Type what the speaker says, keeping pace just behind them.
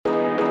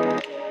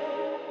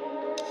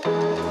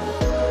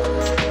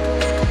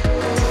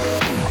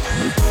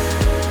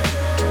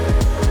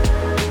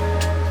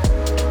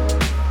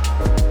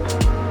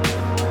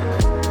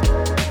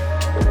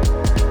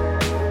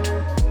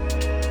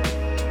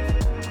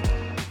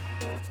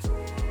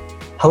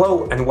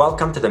Hello, and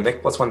welcome to the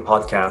Mick Plus One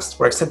podcast,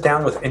 where I sit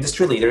down with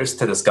industry leaders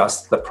to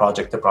discuss the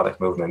project to product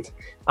movement.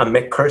 I'm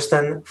Mick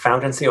Kirsten,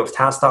 founder and CEO of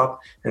TaskTop,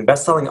 and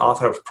best-selling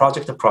author of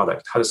Project to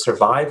Product, How to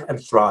Survive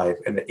and Thrive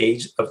in the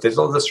Age of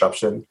Digital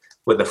Disruption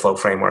with the Flow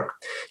Framework.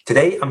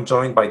 Today, I'm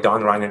joined by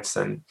Don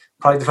Reinertsen,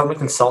 product development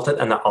consultant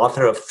and the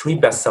author of 3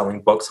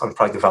 best-selling books on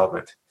product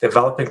development,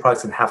 Developing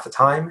Products in Half the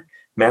Time,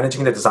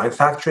 Managing the Design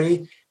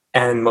Factory,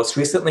 and most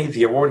recently,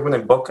 the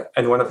award-winning book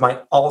and one of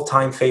my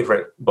all-time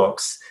favorite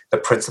books, The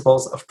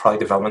Principles of Product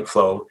Development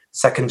Flow,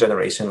 Second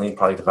Generation Lean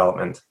Product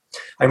Development.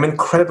 I'm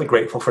incredibly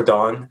grateful for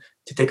Don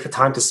to take the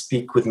time to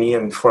speak with me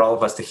and for all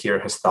of us to hear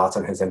his thoughts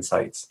and his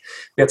insights.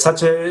 We had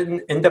such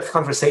an in-depth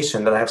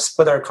conversation that I have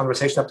split our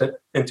conversation up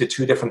into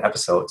 2 different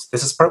episodes.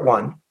 This is part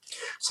 1,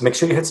 so make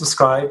sure you hit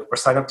subscribe or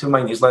sign up to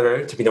my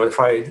newsletter to be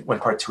notified when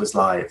part 2 is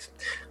live.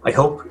 I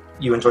hope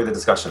you enjoy the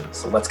discussion,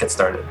 so let's get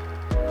started.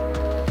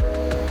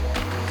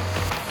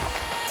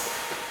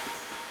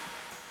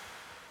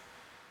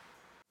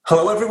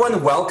 Hello,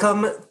 everyone.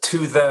 Welcome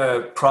to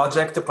the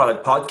Project to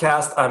Product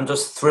podcast. I'm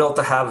just thrilled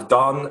to have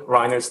Don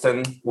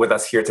Reinertsen with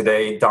us here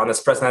today. Don is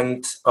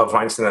president of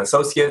Reinertsen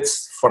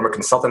Associates, former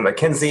consultant at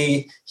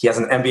McKinsey. He has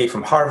an MBA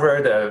from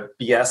Harvard, a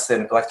BS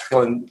in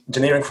electrical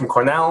engineering from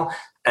Cornell,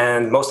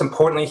 and most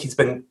importantly, he's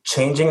been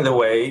changing the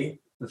way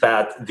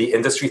that the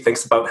industry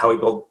thinks about how we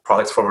build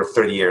products for over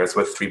 30 years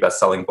with 3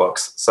 best-selling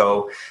books.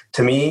 So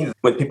to me,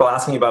 when people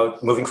ask me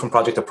about moving from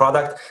project to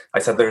product, I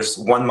said there's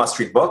one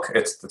must-read book.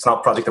 It's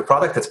not project to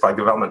product, it's Product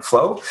Development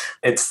Flow.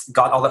 It's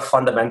got all the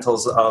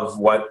fundamentals of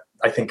what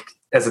I think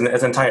as an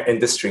entire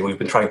industry we've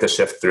been trying to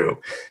shift through.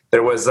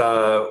 There was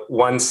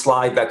one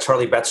slide that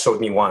Charlie Betts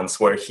showed me once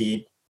where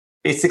he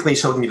basically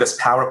showed me this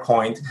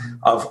PowerPoint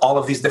of all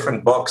of these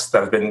different books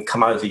that have been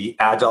come out of the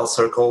agile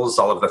circles,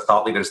 all of the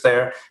thought leaders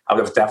there, out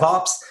of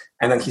DevOps.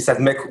 And then he said,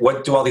 Mick,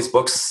 what do all these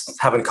books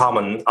have in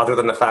common other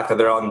than the fact that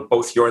they're on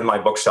both your and my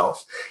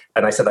bookshelf?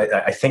 And I said,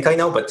 I think I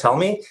know, but tell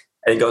me.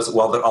 And he goes,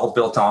 well, they're all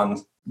built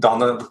on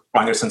Don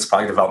Reinertsen's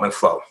Product Development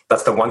Flow.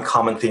 That's the one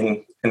common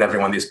theme in every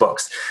one of these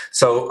books.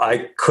 So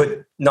I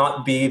could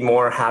not be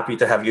more happy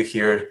to have you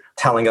here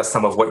telling us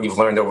some of what you've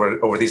learned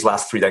over these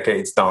last 3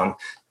 decades, Don.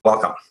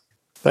 Welcome.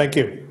 Thank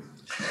you.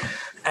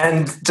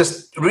 And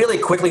just really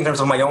quickly in terms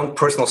of my own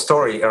personal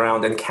story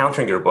around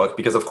encountering your book,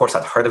 because of course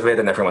I'd heard of it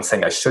and everyone's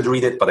saying I should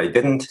read it, but I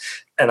didn't.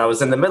 And I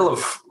was in the middle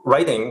of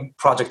writing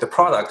Project to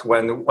Product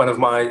when one of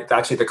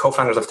the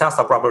co-founders of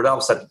TaskTop, Robert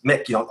Elf, said,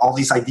 Mick, all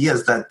these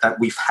ideas that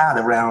we've had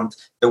around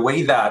the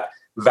way that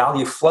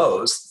value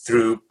flows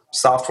through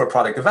software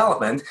product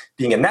development,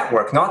 being a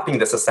network, not being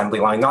this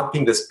assembly line, not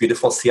being this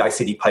beautiful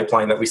CI/CD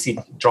pipeline that we see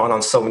drawn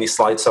on so many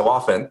slides so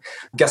often.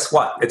 Guess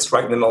what? It's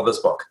right in the middle of this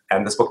book.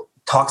 And this book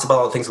talks about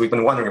all the things we've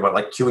been wondering about,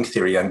 like queuing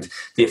theory and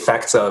the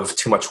effects of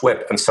too much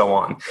WIP and so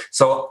on.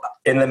 So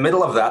in the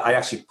middle of that, I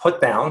actually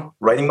put down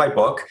writing my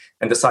book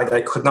and decided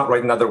I could not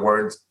write another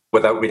word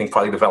without reading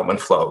Product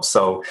Development Flow.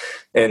 So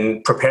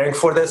in preparing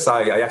for this,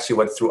 I actually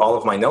went through all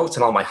of my notes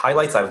and all my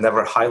highlights. I've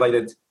never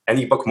highlighted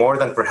any book more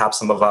than perhaps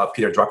some of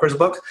Peter Drucker's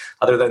book,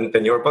 other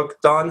than your book,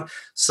 Don.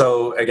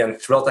 So again,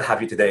 thrilled to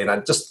have you today. And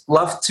I'd just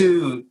love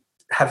to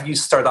have you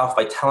start off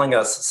by telling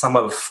us some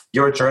of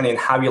your journey and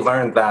how you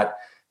learned that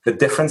the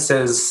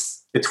differences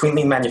between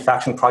lean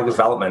manufacturing and product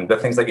development, the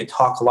things that you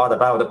talk a lot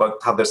about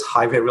how there's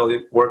high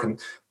variability work and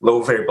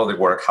low variability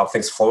work, how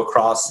things flow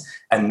across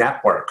a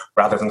network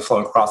rather than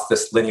flowing across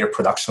this linear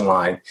production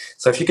line.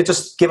 So if you could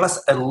just give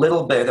us a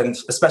little bit, and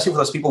especially for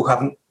those people who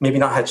haven't maybe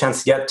not had a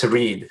chance yet to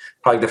read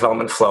Product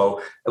Development Flow,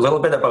 a little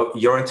bit about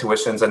your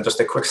intuitions and just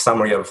a quick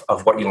summary of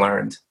what you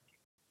learned.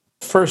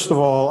 First of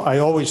all, I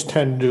always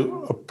tend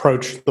to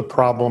approach the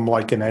problem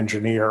like an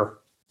engineer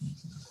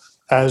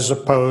as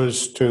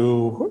opposed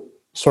to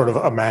sort of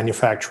a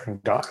manufacturing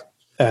guy.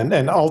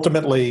 And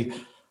ultimately,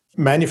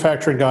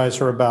 manufacturing guys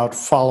are about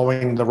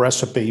following the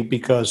recipe,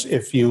 because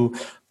if you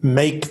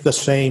make the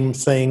same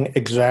thing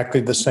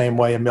exactly the same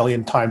way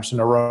 1,000,000 times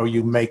in a row,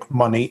 you make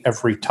money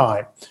every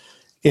time.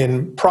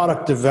 In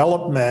product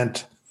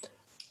development,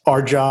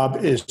 our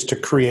job is to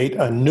create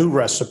a new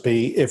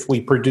recipe. If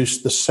we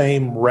produce the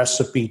same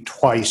recipe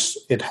twice,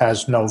 it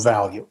has no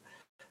value.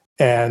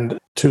 And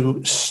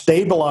to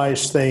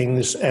stabilize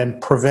things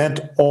and prevent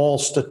all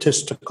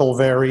statistical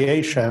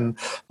variation,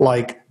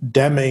 like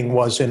Deming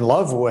was in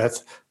love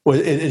with,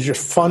 it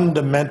just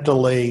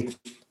fundamentally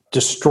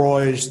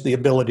destroys the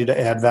ability to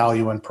add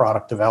value in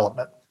product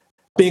development.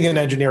 Being an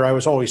engineer, I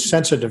was always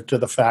sensitive to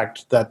the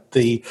fact that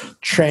the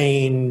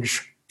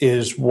change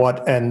is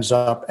what ends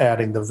up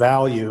adding the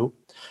value.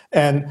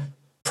 And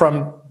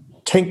from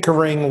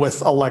tinkering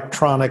with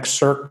electronic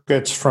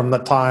circuits from the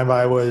time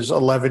I was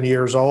 11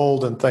 years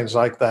old and things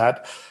like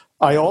that,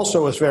 I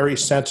also was very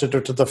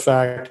sensitive to the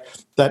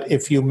fact that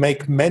if you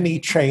make many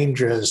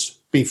changes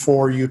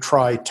before you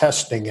try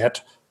testing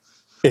it,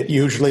 it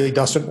usually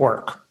doesn't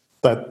work.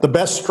 That the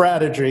best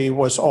strategy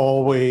was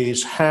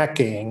always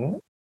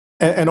hacking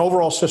and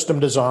overall system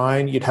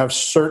design. You'd have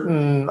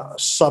certain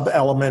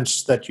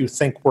sub-elements that you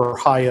think were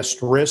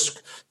highest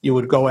risk. You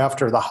would go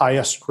after the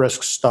highest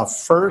risk stuff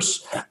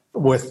first,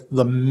 with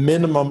the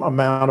minimum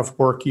amount of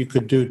work you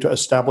could do to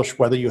establish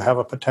whether you have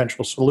a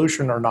potential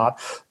solution or not.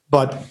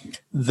 But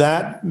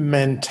that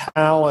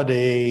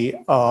mentality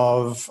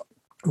of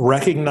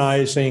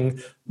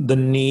recognizing the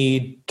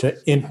need to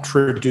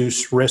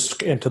introduce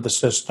risk into the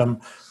system,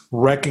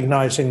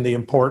 recognizing the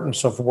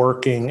importance of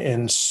working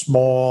in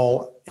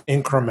small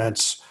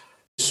increments,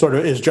 sort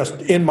of is just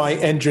in my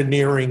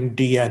engineering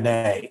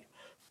DNA.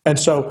 And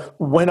so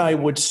when I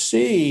would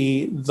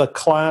see the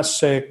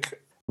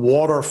classic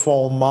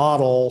waterfall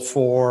model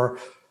for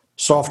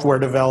software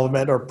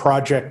development or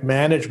project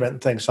management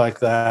and things like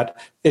that,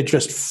 it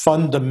just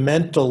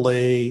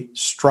fundamentally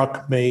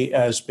struck me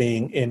as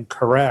being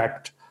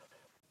incorrect.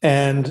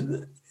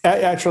 And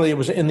actually, it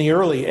was in the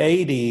early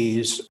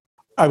 80s.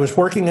 I was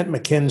working at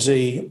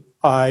McKinsey.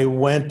 I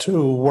went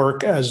to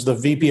work as the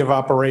VP of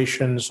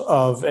operations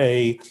of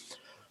a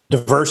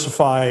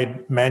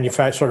diversified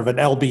manufacturer, sort of an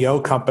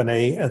LBO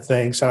company and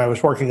things, and I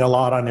was working a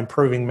lot on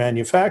improving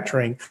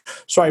manufacturing.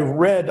 So I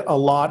read a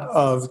lot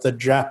of the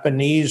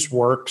Japanese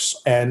works,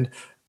 and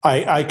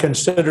I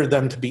considered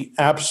them to be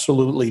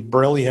absolutely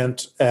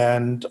brilliant,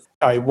 and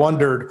I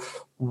wondered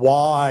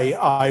why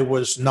I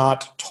was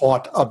not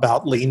taught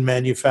about lean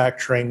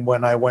manufacturing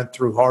when I went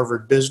through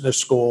Harvard Business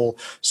School,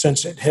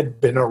 since it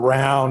had been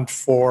around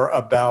for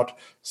about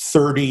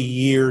 30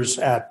 years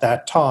at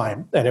that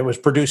time, and it was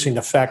producing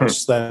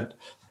effects that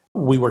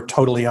we were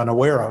totally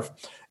unaware of.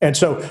 And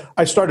so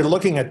I started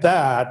looking at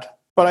that,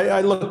 but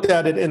I looked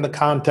at it in the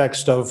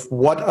context of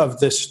what of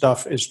this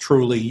stuff is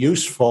truly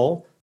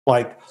useful,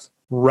 like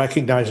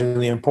recognizing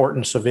the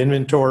importance of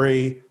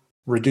inventory,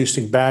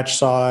 reducing batch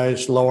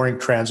size, lowering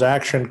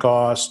transaction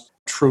costs,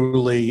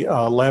 truly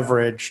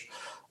leveraged,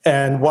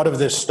 and what of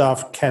this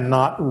stuff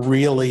cannot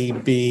really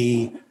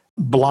be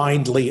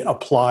blindly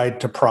applied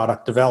to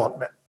product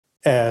development.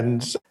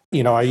 And,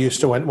 I used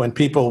to, when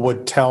people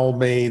would tell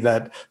me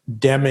that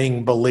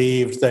Deming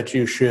believed that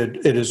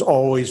it is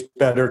always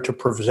better to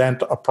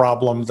prevent a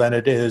problem than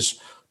it is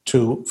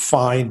to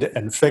find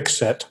and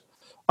fix it,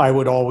 I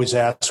would always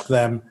ask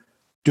them,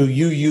 do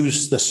you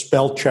use the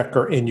spell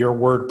checker in your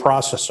word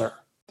processor?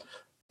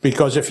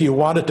 Because if you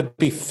wanted to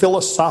be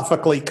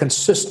philosophically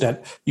consistent,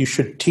 you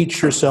should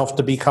teach yourself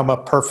to become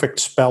a perfect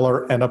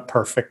speller and a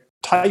perfect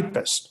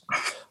typist.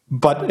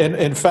 But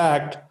in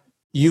fact,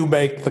 you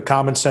make the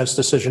common sense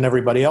decision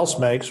everybody else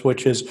makes,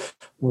 which is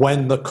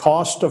when the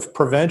cost of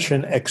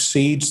prevention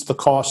exceeds the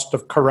cost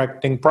of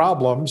correcting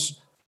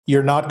problems,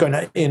 you're not going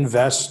to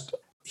invest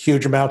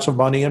huge amounts of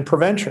money in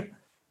prevention.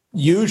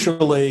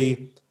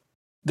 Usually,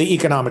 the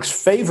economics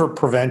favor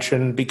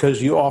prevention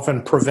because you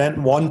often prevent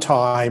one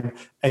time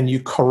and you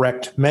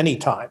correct many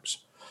times.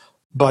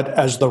 But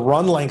as the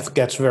run length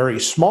gets very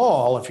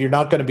small, if you're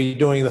not going to be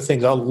doing the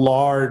things a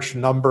large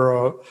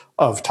number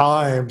of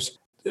times,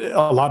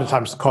 a lot of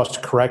times the cost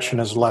of correction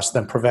is less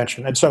than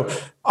prevention. And so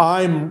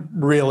I'm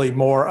really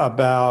more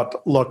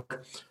about,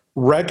 look,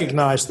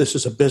 recognize this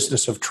is a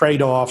business of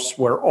trade-offs.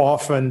 We're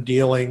often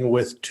dealing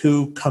with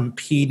two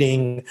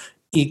competing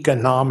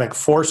economic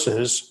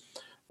forces,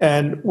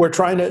 and we're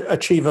trying to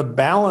achieve a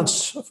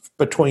balance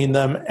between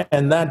them,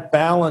 and that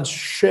balance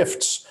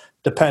shifts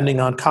depending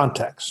on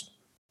context.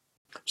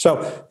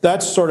 So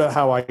that's sort of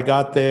how I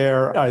got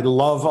there. I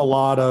love a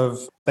lot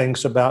of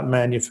things about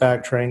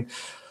manufacturing.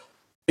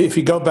 If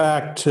you go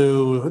back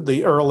to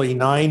the early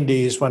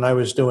 90s when I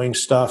was doing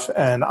stuff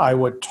and I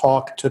would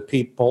talk to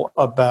people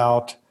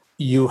about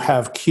you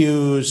have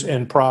queues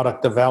in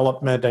product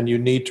development and you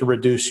need to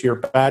reduce your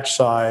batch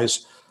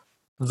size,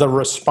 the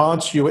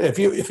response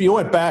if you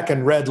went back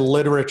and read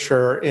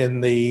literature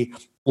in the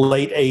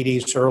late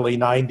 80s, early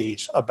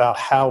 90s about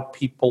how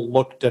people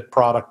looked at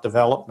product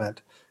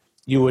development,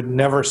 you would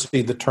never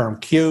see the term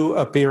queue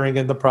appearing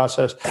in the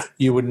process.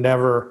 You would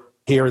never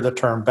hear the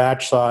term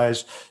batch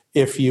size.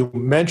 If you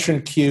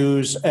mention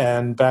queues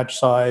and batch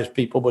size,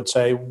 people would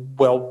say,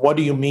 well, what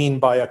do you mean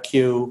by a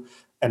queue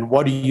and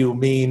what do you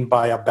mean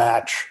by a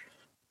batch?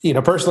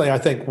 Personally, I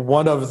think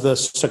one of the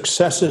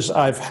successes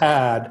I've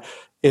had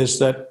is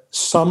that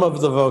some of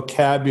the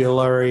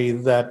vocabulary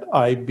that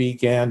I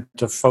began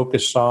to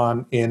focus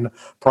on in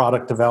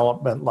product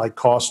development, like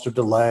cost of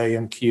delay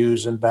and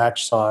queues and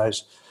batch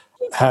size,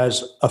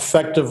 has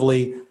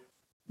effectively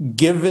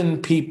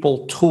given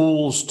people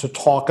tools to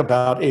talk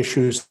about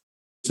issues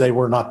they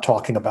were not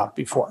talking about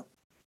before.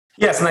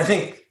 Yes, and I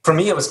think for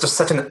me it was just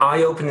such an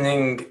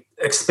eye-opening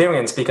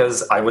experience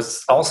because I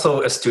was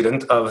also a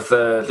student of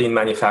the lean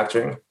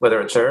manufacturing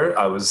literature.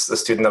 I was a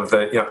student of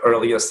the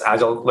earliest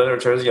agile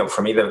literatures.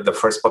 For me, the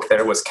first book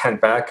there was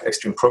Kent Beck,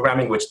 Extreme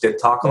Programming, which did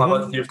talk a lot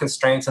about theory of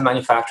constraints in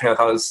manufacturing. I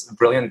thought it was a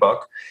brilliant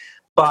book.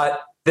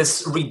 But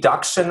this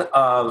reduction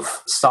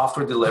of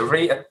software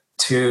delivery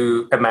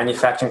to a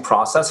manufacturing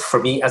process for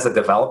me as a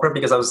developer,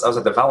 because I was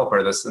a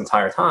developer this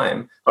entire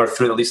time, or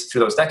at least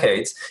through those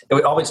decades, it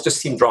would always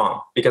just seemed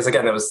wrong. Because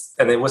again, it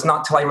was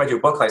not till I read your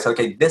book I said,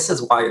 okay, this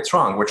is why it's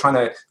wrong. We're trying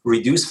to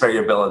reduce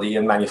variability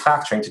in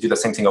manufacturing to do the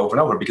same thing over and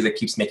over because it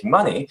keeps making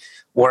money.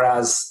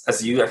 Whereas,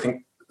 as you, I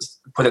think,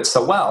 put it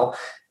so well,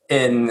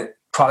 in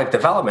product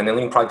development and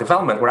lean product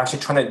development, we're actually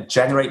trying to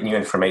generate new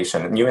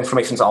information. New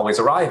information is always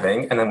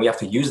arriving, and then we have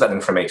to use that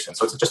information.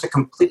 So it's just a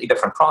completely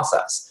different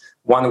process.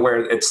 One where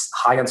it's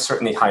high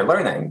uncertainty, high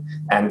learning,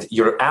 and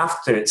you're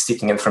after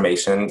seeking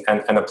information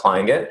and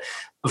applying it,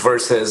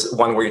 versus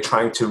one where you're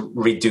trying to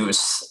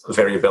reduce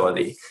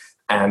variability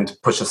and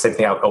push the same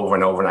thing out over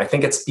and over. And I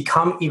think it's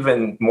become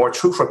even more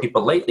true for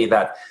people lately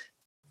that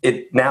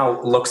it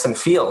now looks and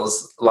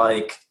feels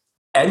like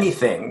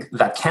anything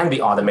that can be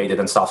automated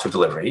in software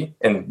delivery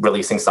and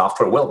releasing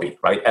software will be,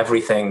 right?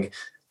 Everything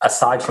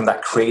aside from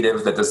that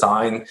creative, the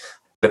design,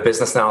 the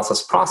business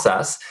analysis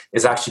process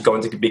is actually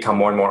going to become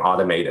more and more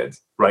automated.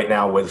 Right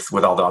now, with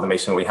all the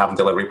automation we have in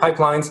delivery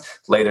pipelines,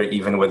 later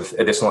even with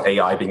additional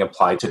AI being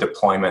applied to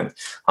deployment,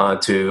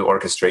 to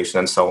orchestration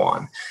and so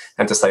on,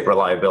 and to site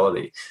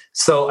reliability.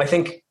 So I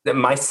think that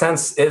my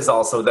sense is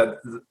also that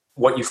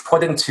what you've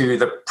put into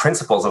the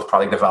principles of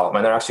product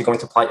development are actually going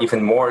to apply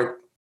even more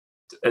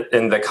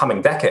in the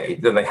coming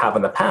decade than they have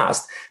in the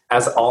past,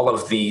 as all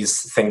of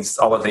these things,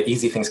 all of the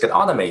easy things get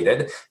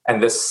automated.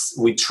 And this,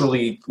 we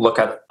truly look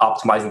at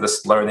optimizing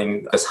this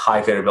learning, this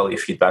high variability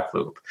feedback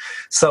loop.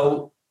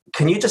 So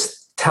can you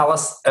just tell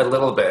us a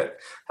little bit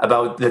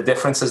about the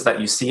differences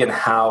that you see in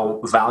how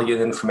value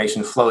and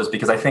information flows?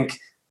 Because I think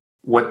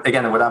what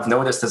I've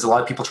noticed is a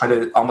lot of people try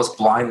to almost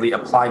blindly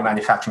apply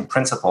manufacturing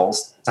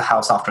principles to how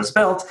software is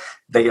built.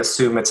 They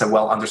assume it's a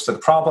well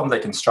understood problem. They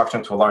can structure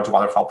into a large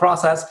waterfall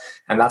process.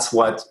 And that's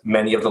what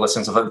many of the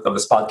listeners of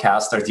this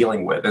podcast are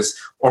dealing with, is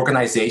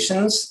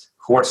organizations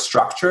who are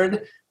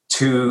structured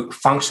to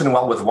function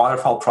well with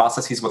waterfall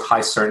processes with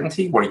high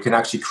certainty, where you can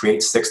actually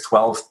create 6,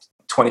 12,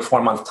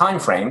 24-month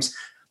timeframes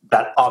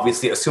that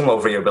obviously assume low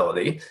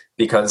variability,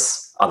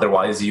 because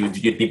otherwise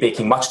you'd be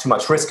baking much too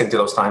much risk into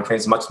those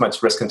timeframes,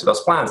 much risk into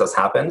those plans, as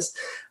happens,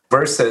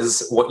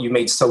 versus what you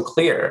made so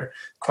clear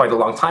quite a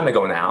long time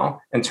ago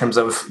now in terms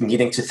of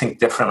needing to think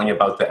differently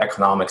about the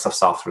economics of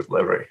software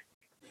delivery.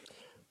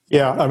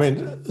 Yeah, I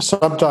mean,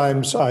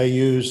 sometimes I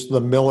use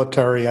the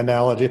military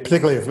analogy,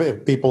 particularly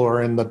if people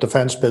are in the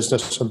defense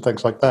business and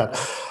things like that,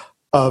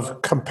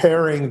 of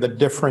comparing the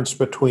difference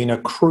between a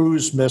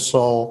cruise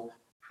missile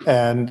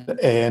and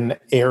an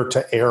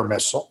air-to-air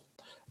missile.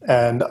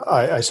 And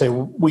I say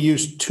we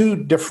use two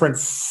different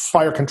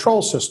fire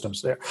control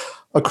systems there.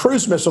 A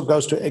cruise missile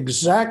goes to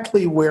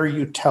exactly where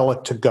you tell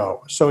it to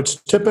go. So it's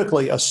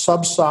typically a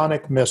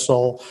subsonic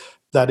missile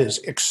that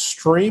is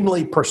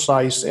extremely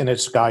precise in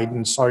its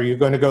guidance. Are you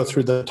going to go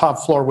through the top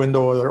floor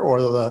window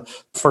or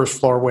the first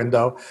floor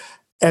window?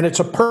 And it's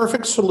a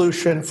perfect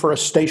solution for a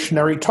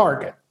stationary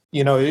target.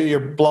 You know, you're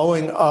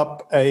blowing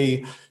up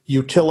a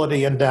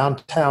utility in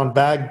downtown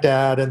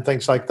Baghdad and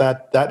things like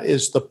that. That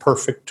is the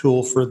perfect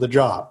tool for the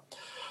job.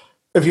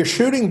 If you're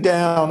shooting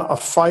down a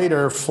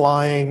fighter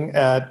flying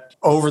at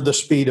over the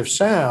speed of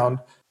sound,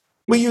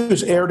 we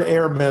use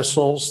air-to-air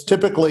missiles.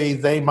 Typically,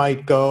 they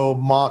might go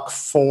Mach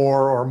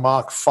 4 or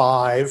Mach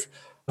 5.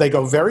 They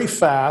go very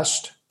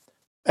fast,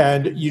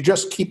 and you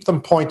just keep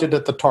them pointed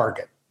at the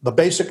target. The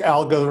basic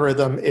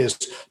algorithm is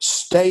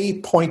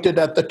stay pointed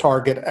at the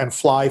target and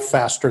fly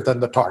faster than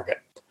the target.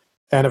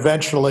 And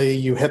eventually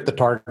you hit the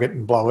target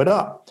and blow it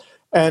up.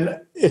 And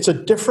it's a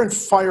different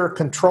fire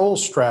control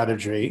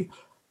strategy,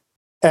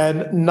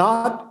 and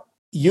not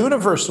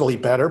universally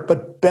better,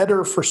 but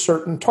better for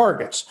certain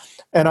targets.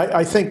 And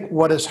I think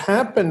what has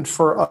happened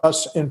for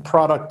us in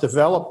product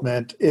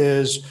development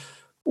is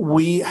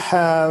we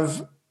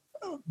have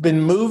been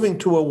moving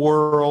to a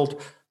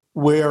world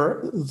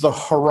where the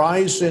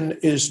horizon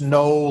is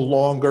no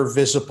longer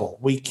visible.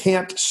 We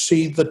can't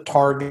see the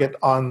target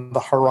on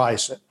the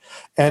horizon.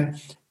 And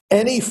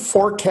any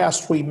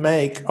forecast we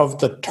make of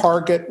the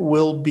target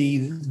will be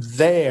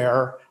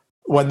there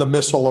when the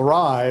missile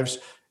arrives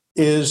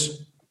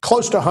is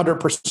close to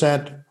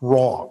 100%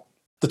 wrong.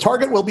 The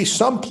target will be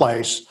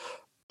someplace,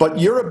 but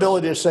your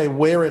ability to say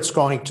where it's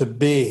going to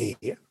be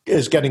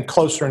is getting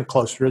closer and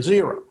closer to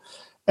zero.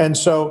 And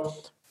so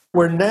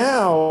we're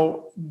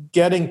now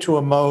getting to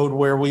a mode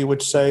where we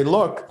would say,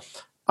 look,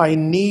 I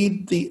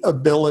need the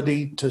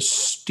ability to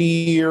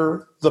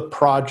steer the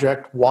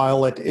project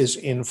while it is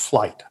in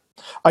flight.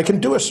 I can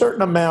do a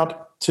certain amount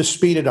to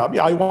speed it up.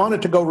 I want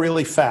it to go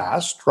really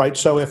fast, right?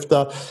 So if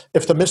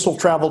the missile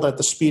traveled at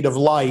the speed of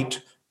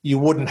light, you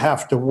wouldn't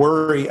have to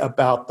worry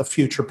about the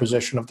future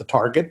position of the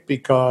target,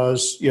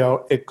 because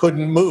it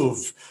couldn't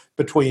move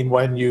between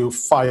when you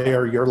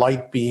fire your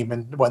light beam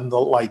and when the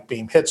light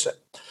beam hits it.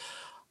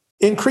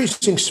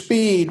 Increasing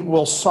speed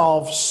will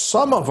solve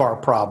some of our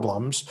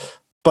problems,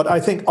 but I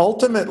think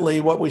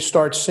ultimately what we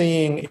start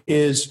seeing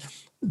is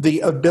the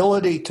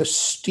ability to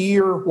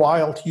steer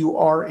while you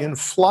are in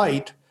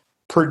flight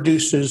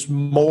produces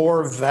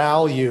more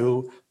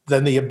value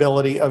than the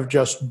ability of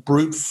just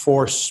brute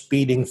force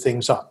speeding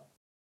things up.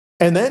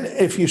 And then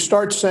if you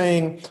start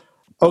saying,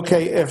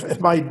 okay,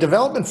 if my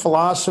development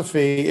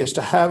philosophy is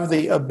to have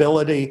the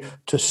ability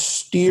to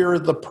steer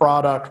the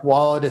product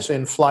while it is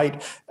in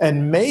flight,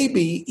 and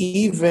maybe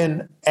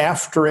even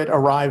after it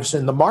arrives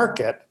in the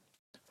market,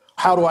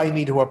 how do I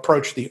need to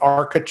approach the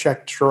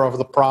architecture of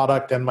the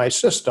product and my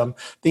system?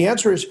 The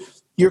answer is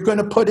you're going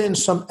to put in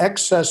some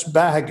excess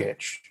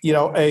baggage.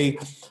 A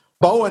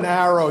bow and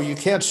arrow, you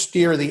can't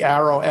steer the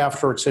arrow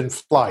after it's in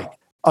flight.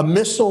 A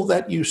missile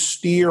that you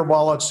steer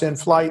while it's in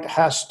flight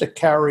has to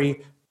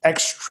carry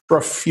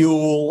extra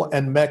fuel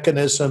and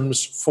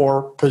mechanisms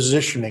for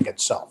positioning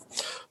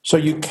itself. So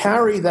you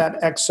carry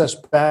that excess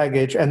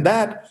baggage, and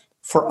that,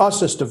 for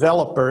us as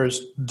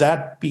developers,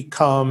 that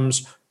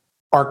becomes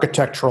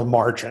architectural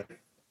margin.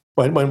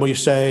 When we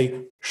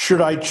say,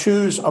 should I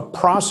choose a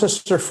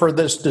processor for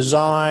this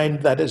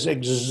design that is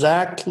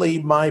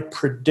exactly my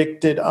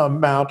predicted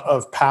amount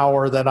of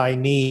power that I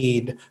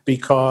need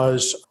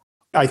because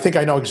I think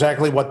I know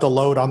exactly what the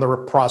load on the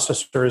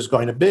processor is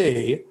going to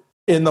be?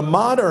 In the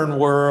modern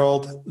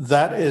world,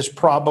 that is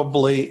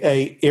probably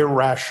an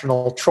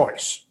irrational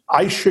choice.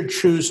 I should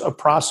choose a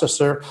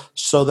processor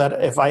so that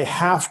if I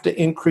have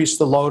to increase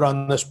the load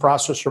on this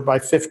processor by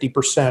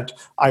 50%,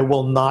 I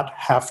will not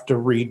have to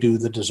redo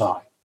the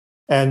design.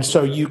 And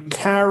so you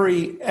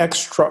carry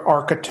extra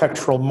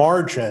architectural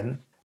margin.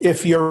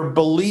 If your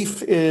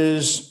belief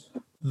is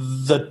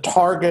the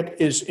target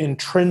is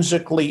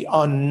intrinsically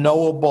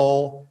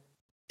unknowable,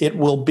 it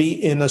will be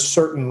in a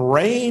certain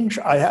range.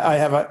 I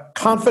have a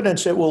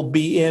confidence it will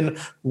be in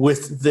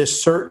with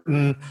this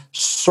certain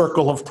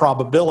circle of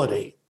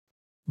probability,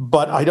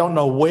 but I don't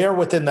know where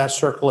within that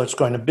circle it's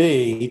going to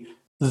be.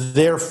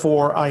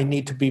 Therefore, I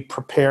need to be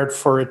prepared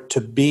for it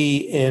to be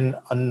in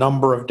a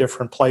number of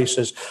different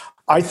places.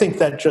 I think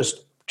that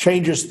just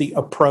changes the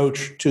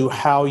approach to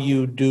how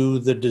you do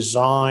the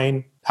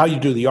design, how you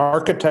do the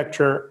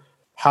architecture,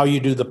 how you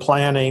do the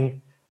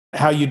planning,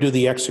 how you do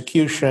the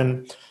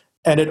execution.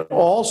 And it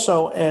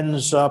also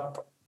ends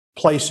up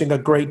placing a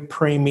great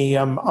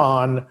premium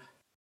on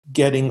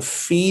getting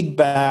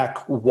feedback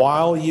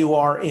while you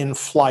are in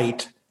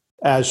flight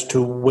as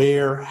to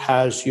where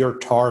has your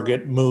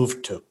target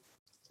moved to.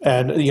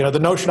 And the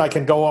notion I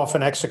can go off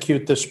and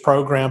execute this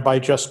program by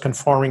just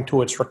conforming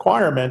to its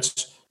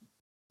requirements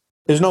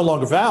is no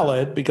longer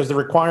valid because the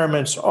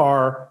requirements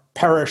are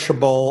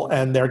perishable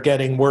and they're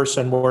getting worse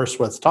and worse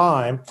with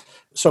time.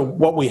 So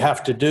what we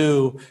have to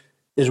do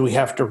is we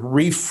have to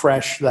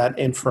refresh that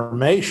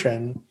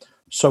information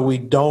so we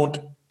don't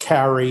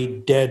carry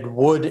dead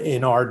wood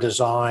in our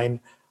design,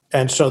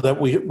 and so that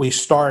we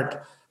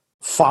start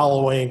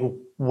following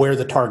where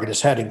the target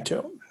is heading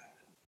to.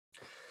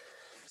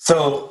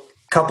 So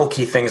a couple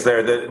key things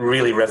there that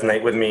really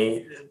resonate with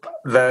me.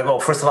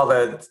 First of all,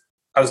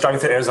 I was driving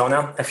through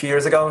Arizona a few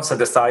years ago, so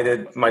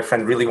decided my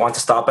friend really wanted to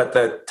stop at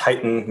the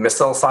Titan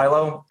missile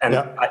silo. And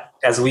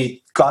as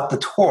we got the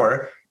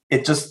tour,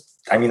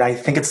 I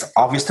think it's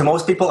obvious to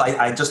most people.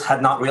 I just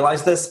had not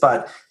realized this,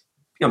 but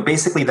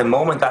basically the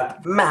moment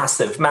that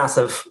massive,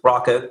 massive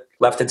rocket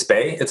left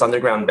its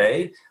underground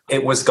bay,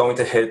 it was going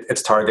to hit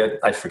its target.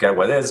 I forget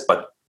what it is,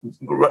 but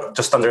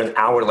just under an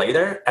hour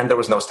later, and there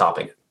was no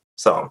stopping it.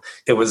 So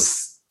it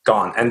was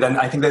gone. And then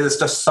I think that is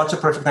just such a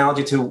perfect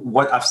analogy to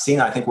what I've seen.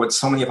 I think what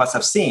so many of us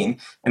have seen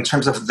in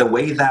terms of the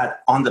way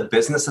that on the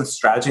business and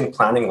strategy and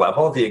planning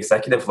level, the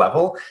executive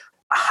level,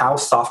 how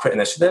software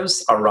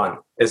initiatives are run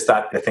is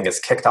that the thing is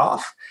kicked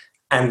off,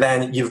 and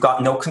then you've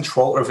got no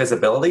control or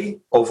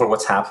visibility over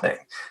what's happening.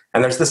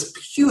 And there's this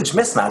huge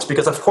mismatch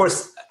because, of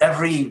course,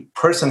 every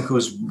person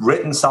who's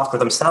written software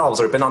themselves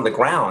or been on the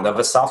ground of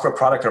a software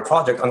product or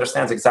project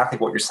understands exactly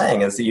what you're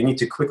saying, is that you need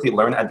to quickly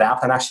learn,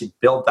 adapt, and actually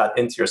build that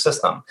into your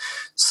system.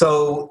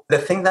 So the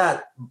thing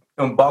that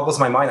boggles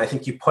my mind, I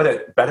think you put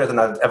it better than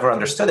I've ever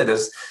understood it,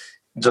 is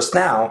just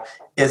now,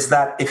 is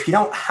that if you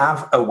don't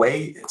have a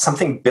way,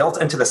 something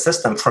built into the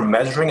system for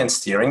measuring and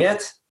steering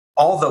it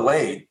all the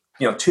way,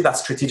 to that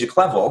strategic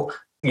level,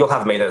 you'll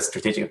have made a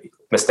strategic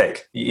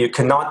mistake. You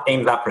cannot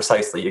aim that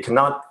precisely. You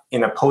cannot,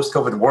 in a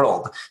post-COVID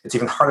world, it's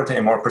even harder to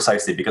aim more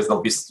precisely because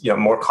there'll be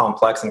more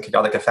complex and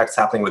chaotic effects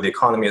happening with the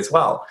economy as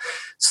well.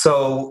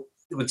 So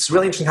what's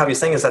really interesting how you're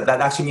saying is that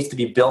actually needs to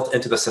be built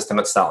into the system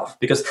itself,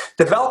 because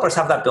developers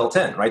have that built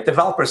in, right?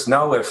 Developers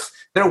know if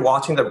they're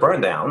watching their burn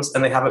downs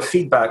and they have a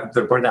feedback,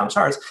 their burn down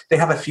charts, they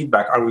have a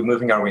feedback, are we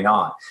moving, are we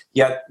not?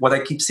 Yet what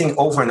I keep seeing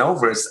over and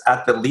over is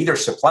at the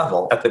leadership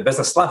level, at the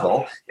business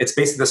level, it's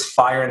basically this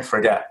fire and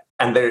forget.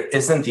 And there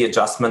isn't the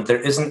adjustment,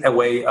 there isn't a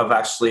way of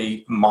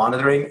actually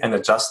monitoring and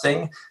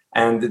adjusting.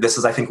 And this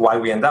is, I think, why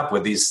we end up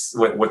with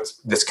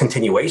this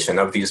continuation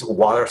of these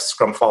water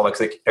scrum fall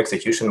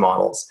execution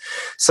models.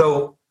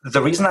 So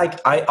the reason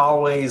I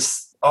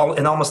always,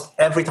 in almost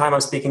every time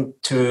I'm speaking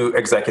to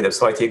executives,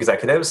 so IT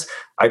executives,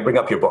 I bring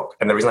up your book.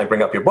 And the reason I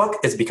bring up your book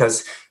is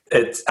because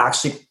it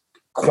actually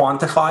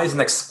quantifies and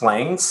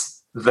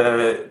explains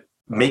the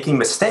making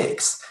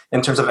mistakes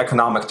in terms of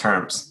economic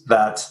terms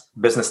that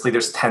business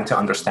leaders tend to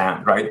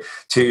understand, right?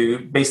 To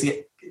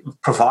basically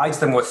provides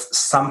them with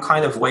some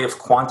kind of way of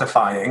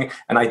quantifying.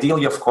 And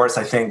ideally, of course,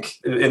 I think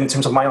in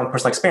terms of my own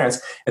personal experience,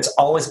 it's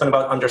always been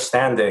about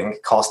understanding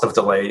cost of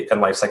delay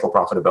and lifecycle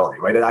profitability,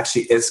 right? It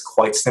actually is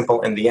quite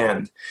simple in the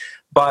end.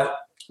 But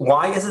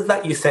why is it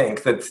that you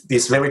think that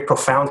these very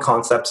profound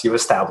concepts you've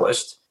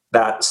established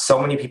that so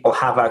many people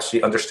have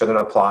actually understood and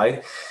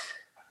applied.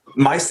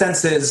 My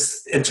sense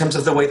is, in terms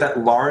of the way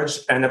that large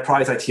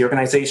enterprise IT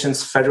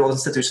organizations, federal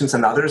institutions,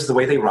 and others, the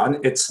way they run,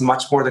 it's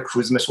much more the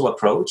Cruise Missile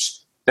approach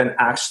than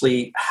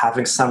actually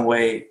having some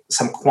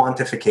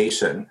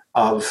quantification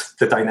of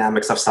the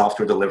dynamics of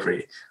software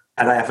delivery.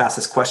 And I have asked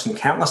this question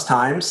countless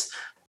times: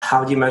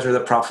 how do you measure the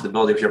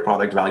profitability of your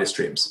product value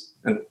streams?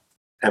 And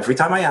every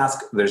time I ask,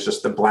 there's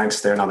just a blank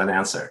stare, not an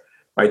answer,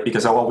 right?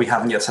 Because, oh, well, we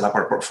haven't yet set up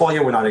our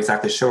portfolio. We're not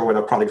exactly sure what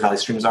our product value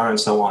streams are, and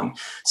so on.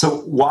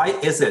 So why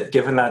is it,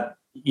 given that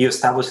you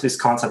established these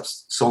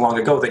concepts so long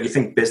ago, that you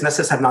think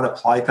businesses have not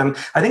applied them?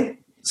 I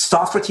think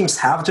software teams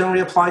have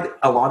generally applied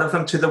a lot of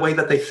them to the way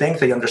that they think.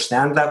 They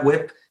understand that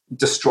WIP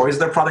destroys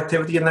their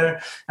productivity and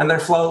their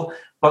flow.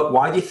 But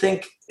why do you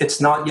think it's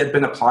not yet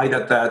been applied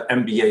at that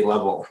MBA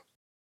level?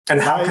 And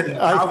how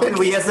can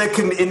we,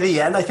 in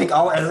the end, I think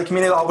as a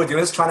community, all we're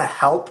doing is trying to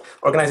help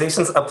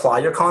organizations apply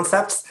your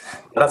concepts.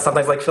 That's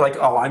sometimes feel like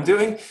all I'm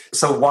doing.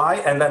 So why?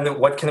 And then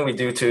what can we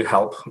do to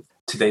help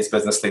today's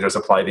business leaders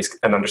apply these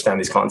and understand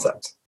these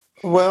concepts?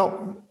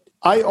 Well,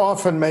 I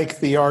often make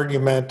the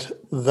argument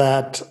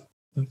that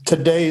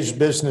today's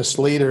business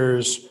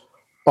leaders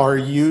are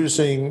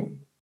using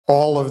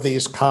all of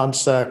these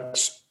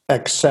concepts,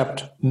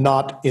 except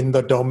not in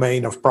the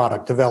domain of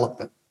product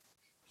development.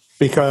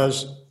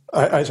 Because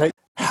I say,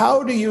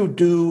 how do you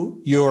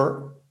do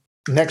your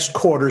next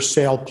quarter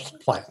sales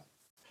plan?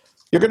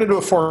 You're going to do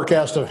a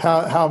forecast of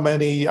how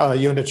many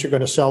units you're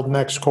going to sell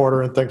next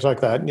quarter and things like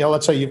that.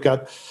 Let's say you've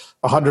got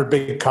 100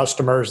 big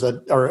customers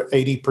that are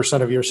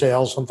 80% of your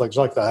sales and things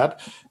like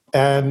that.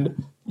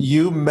 And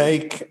you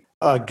make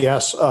a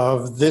guess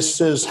of,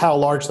 this is how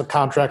large the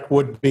contract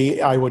would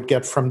be I would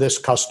get from this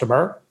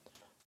customer.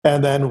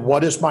 And then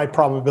what is my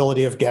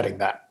probability of getting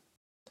that?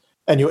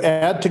 And you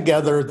add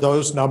together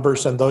those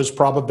numbers and those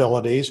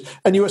probabilities,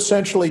 and you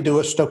essentially do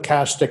a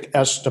stochastic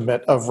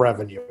estimate of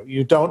revenue.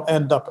 You don't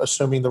end up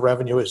assuming the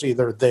revenue is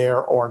either there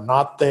or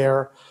not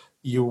there.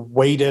 You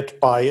weight it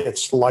by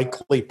its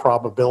likely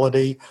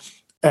probability,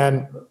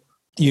 and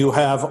you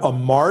have a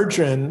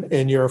margin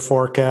in your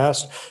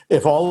forecast.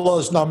 If all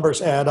those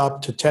numbers add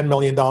up to $10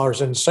 million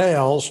in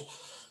sales,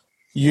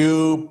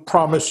 you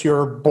promise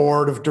your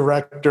board of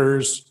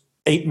directors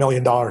 $8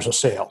 million of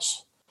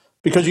sales,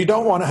 because you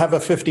don't want to have a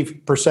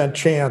 50%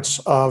 chance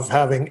of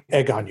having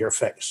egg on your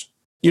face.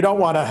 You don't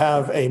want to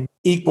have an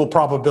equal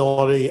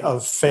probability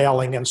of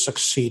failing and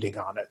succeeding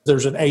on it.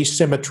 There's an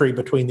asymmetry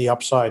between the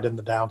upside and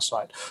the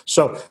downside.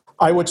 So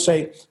I would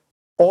say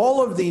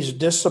all of these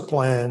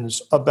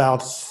disciplines about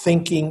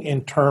thinking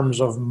in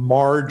terms of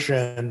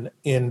margin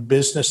in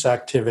business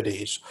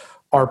activities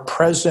are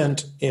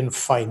present in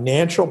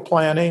financial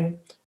planning,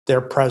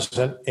 they're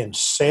present in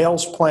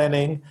sales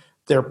planning,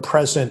 they're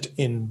present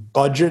in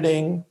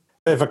budgeting.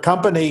 If a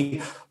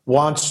company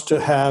wants to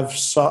have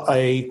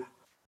a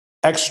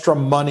extra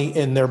money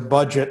in their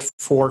budget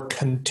for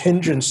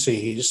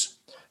contingencies,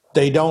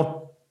 they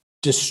don't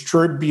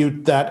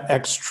distribute that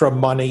extra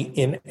money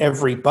in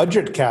every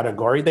budget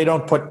category. They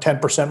don't put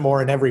 10%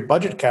 more in every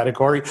budget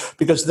category,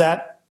 because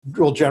that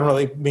will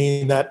generally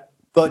mean that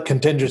the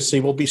contingency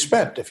will be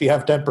spent. If you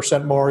have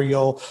 10% more,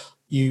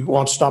 you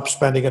won't stop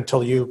spending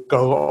until you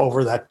go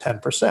over that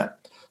 10%.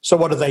 So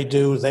what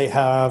do? They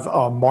have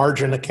a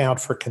margin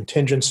account for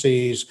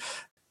contingencies,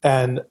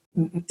 and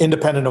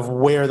independent of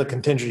where the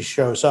contingency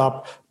shows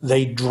up,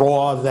 they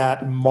draw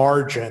that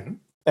margin.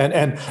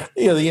 And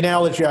the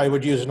analogy I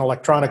would use in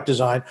electronic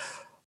design,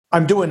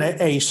 I'm doing an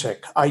ASIC.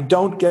 I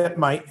don't get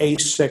my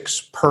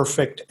ASICs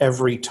perfect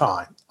every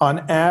time. On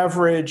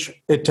average,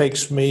 it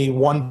takes me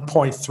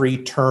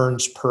 1.3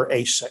 turns per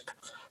ASIC.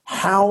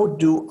 How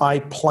do I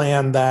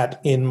plan that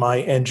in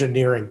my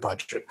engineering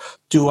budget?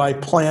 Do I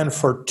plan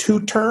for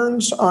 2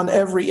 turns on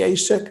every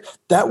ASIC?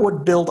 That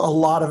would build a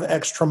lot of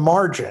extra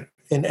margin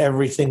in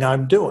everything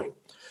I'm doing.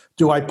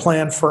 Do I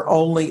plan for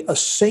only a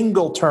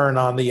single turn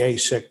on the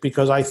ASIC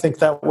because I think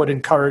that would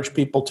encourage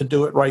people to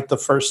do it right the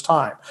first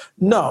time?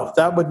 No,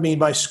 that would mean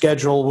my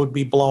schedule would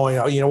be blowing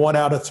out. 1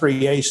 out of 3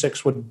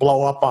 ASICs would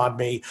blow up on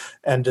me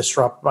and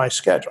disrupt my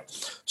schedule.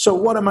 So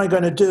what am I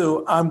going to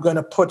do? I'm going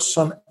to put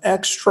some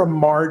extra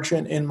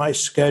margin in my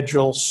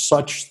schedule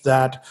such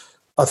that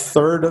a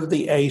third of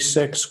the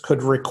ASICs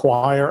could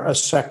require a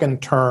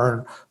second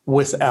turn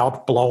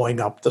without blowing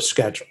up the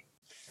schedule.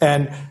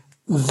 And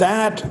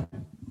that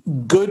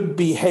good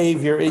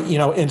behavior,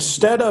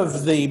 instead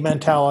of the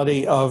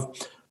mentality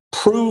of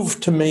prove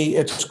to me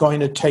it's going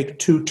to take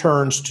 2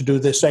 turns to do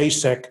this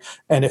ASIC,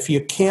 and if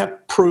you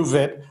can't prove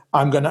it,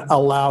 I'm going to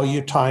allow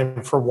you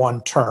time for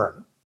 1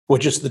 turn,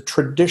 which is the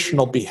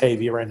traditional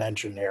behavior in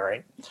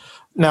engineering.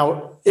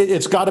 Now,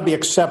 it's got to be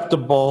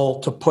acceptable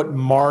to put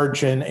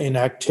margin in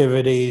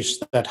activities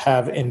that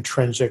have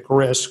intrinsic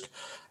risk,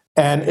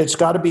 and it's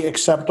got to be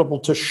acceptable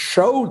to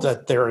show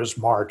that there is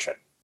margin.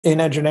 In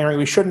engineering,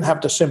 we shouldn't have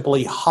to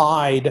simply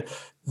hide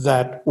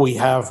that we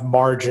have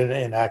margin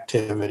in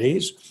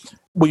activities.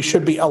 We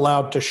should be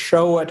allowed to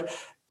show it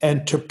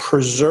and to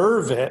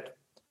preserve it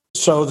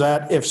so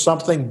that if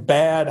something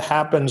bad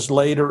happens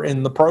later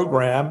in the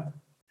program,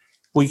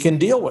 we can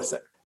deal with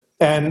it.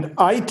 And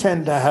I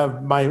tend to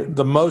have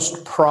the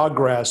most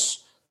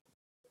progress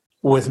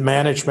with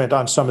management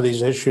on some of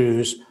these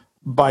issues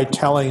by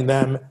telling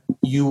them,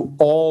 you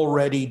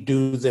already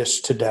do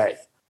this today.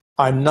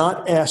 I'm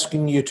not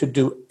asking you to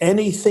do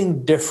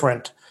anything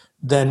different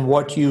than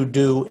what you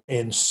do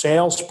in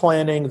sales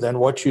planning, than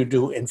what you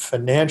do in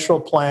financial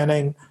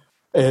planning,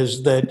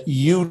 is that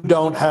you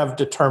don't have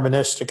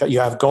deterministic, you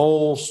have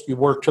goals, you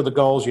work to the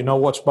goals, you know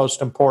what's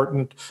most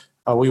important.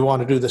 We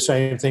want to do the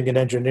same thing in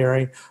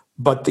engineering.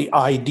 But the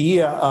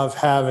idea of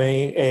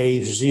having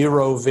a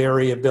zero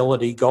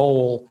variability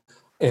goal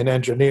in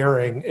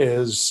engineering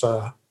is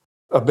a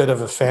bit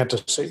of a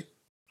fantasy.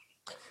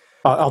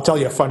 I'll tell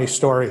you a funny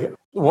story.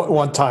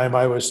 One time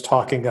I was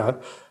talking,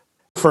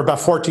 for about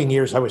 14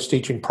 years, I was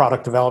teaching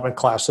product development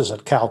classes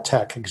at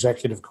Caltech,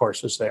 executive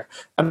courses there.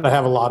 And I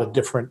have a lot of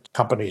different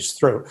companies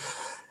through.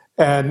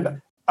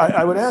 And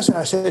I would ask,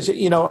 I said,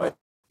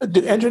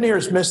 do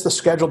engineers miss the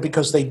schedule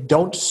because they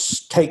don't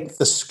take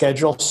the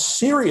schedule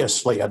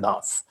seriously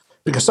enough?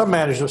 Because some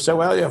managers say,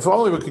 well, if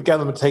only we could get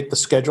them to take the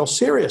schedule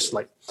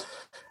seriously.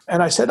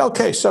 And I said,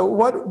 okay, so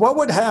what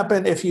would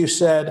happen if you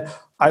said,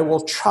 I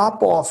will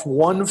chop off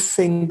one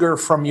finger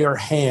from your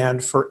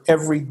hand for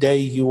every day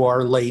you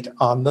are late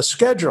on the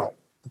schedule?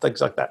 Things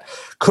like that.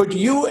 Could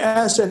you,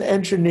 as an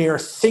engineer,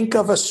 think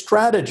of a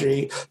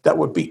strategy that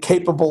would be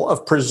capable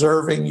of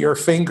preserving your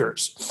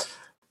fingers?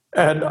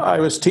 And I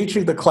was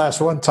teaching the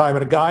class one time,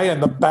 and a guy in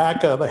the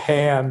back of the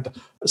hand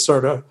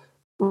sort of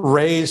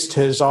raised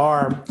his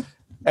arm,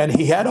 and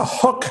he had a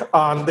hook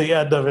on the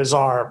end of his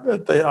arm,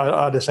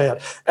 on his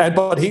hand.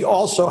 But he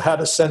also had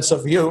a sense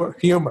of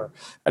humor.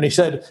 And he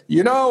said,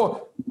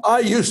 I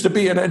used to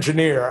be an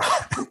engineer.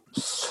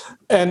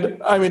 And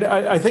I mean,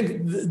 I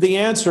think the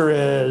answer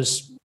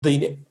is,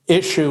 the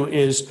issue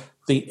is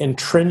the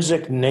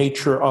intrinsic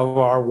nature of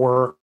our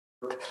work.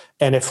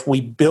 And if we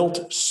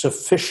built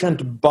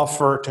sufficient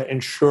buffer to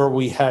ensure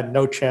we had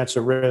no chance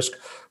of risk,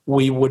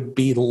 we would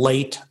be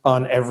late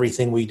on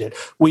everything we did.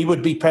 We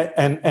would be,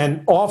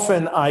 and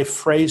often I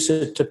phrase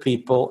it to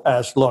people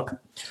as, look,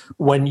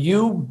 when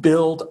you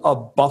build a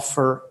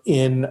buffer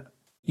in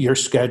your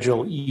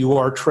schedule, you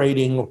are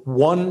trading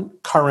one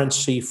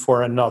currency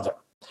for another.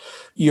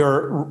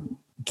 You're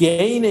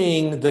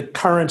gaining the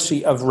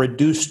currency of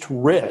reduced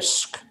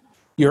risk.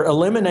 You're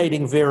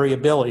eliminating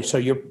variability. So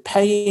you're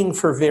paying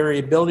for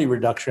variability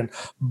reduction,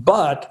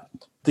 but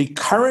the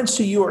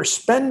currency you are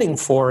spending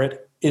for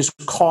it is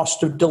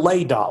cost of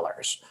delay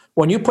dollars.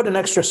 When you put an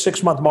extra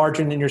 6-month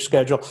margin in your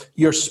schedule,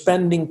 you're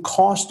spending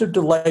cost of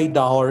delay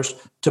dollars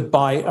to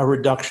buy a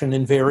reduction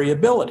in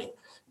variability.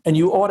 And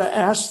you ought to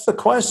ask the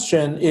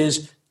question,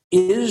 is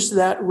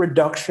that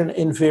reduction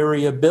in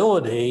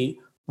variability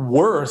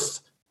worth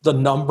the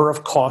number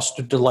of cost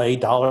of delay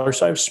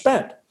dollars I've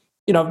spent?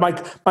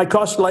 If my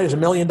cost of delay is $1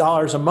 million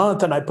a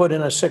month and I put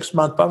in a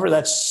 6-month buffer,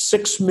 that's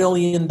 $6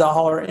 million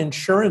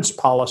insurance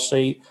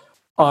policy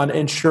on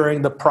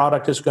ensuring the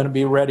product is going to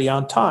be ready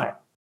on time.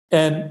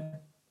 And,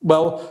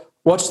 well,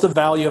 what's the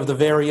value of the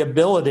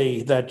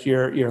variability that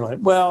you're like?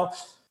 Well,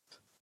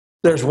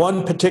 there's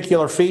one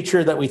particular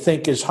feature that we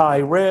think is high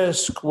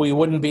risk. We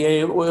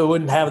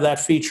wouldn't have that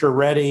feature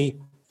ready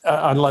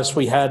unless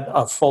we had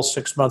a full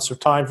 6 months of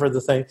time for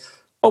the thing.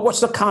 But what's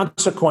the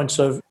consequence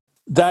of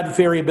that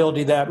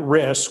variability, that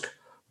risk?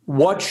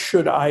 What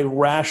should I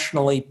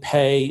rationally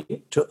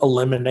pay to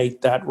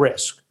eliminate that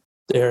risk?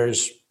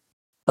 There's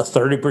a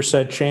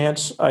 30%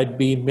 chance I'd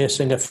be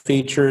missing a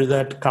feature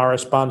that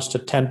corresponds to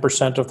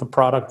 10% of the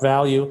product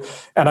value,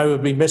 and I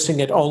would be missing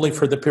it only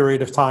for the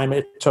period of time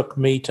it took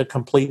me to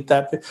complete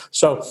that.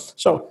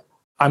 So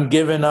I'm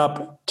giving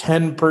up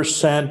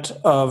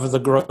 10% of the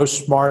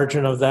gross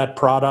margin of that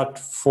product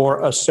for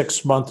a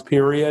 6-month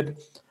period,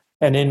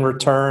 and in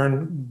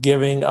return,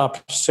 giving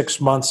up 6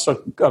 months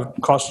of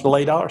cost of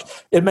delay dollars.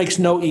 It makes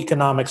no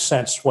economic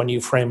sense when you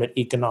frame it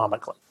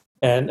economically.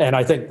 And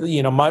I think,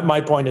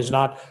 my point is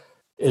not,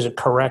 is it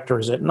correct or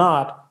is it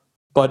not?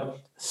 But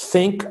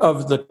think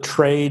of the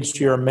trades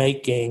you're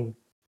making,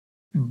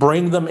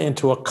 bring them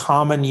into a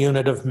common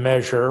unit of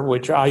measure,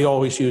 which I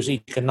always use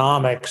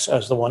economics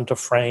as the one to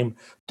frame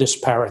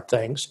disparate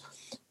things.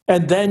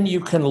 And then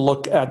you can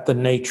look at the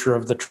nature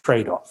of the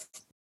trade-off.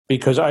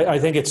 Because I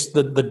think it's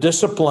the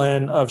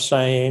discipline of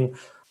saying,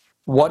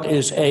 what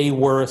is A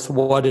worth?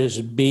 What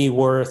is B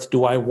worth?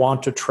 Do I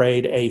want to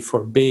trade A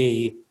for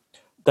B?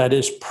 That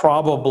is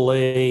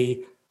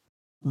probably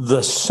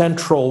the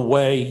central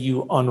way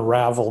you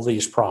unravel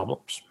these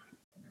problems.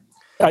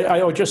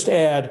 I would just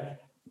add,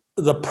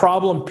 the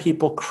problem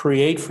people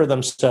create for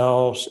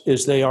themselves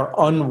is they are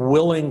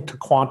unwilling to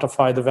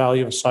quantify the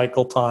value of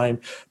cycle time.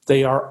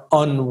 They are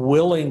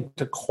unwilling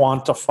to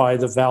quantify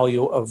the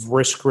value of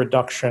risk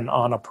reduction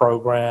on a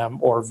program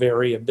or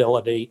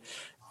variability.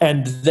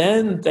 And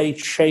then they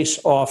chase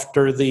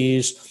after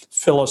these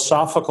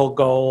philosophical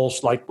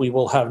goals like we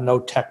will have no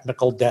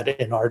technical debt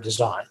in our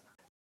design.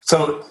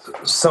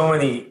 So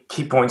many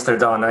key points there,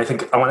 Don. I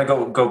think I want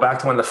to go back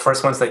to one of the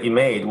first ones that you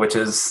made, which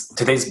is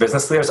today's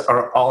business leaders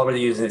are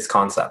already using these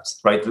concepts,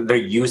 right? They're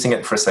using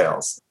it for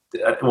sales.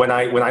 when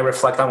I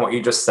reflect on what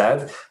you just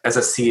said, as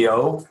a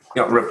CEO,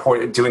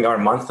 doing our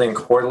monthly and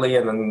quarterly,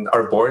 and then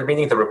our board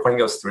meeting, the reporting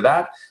goes through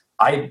that.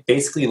 I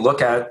basically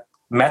look at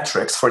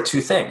metrics for two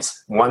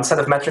things. One set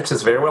of metrics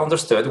is very well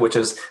understood, which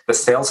is the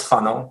sales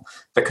funnel,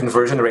 the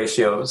conversion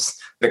ratios,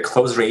 the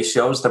close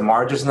ratios, the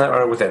margins that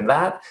are within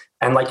that.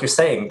 And like you're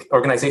saying,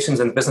 organizations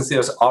and business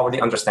leaders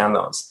already understand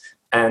those.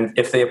 And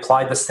if they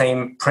apply the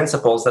same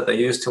principles that they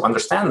use to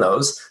understand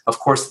those, of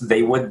course,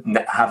 they would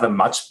have a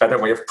much better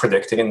way of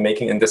predicting and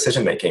making and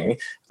decision making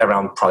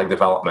around product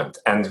development,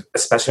 and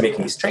especially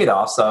making these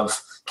trade-offs of,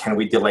 can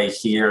we delay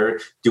here?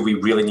 Do we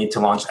really need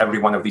to launch every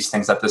one of these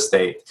things at this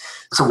date?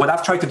 So what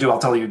I've tried to do, I'll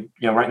tell you,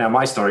 right now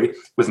my story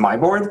with my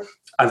board.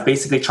 I've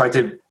basically tried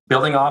to,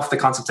 building off the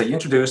concepts that you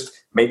introduced,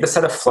 made the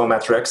set of flow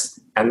metrics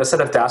and the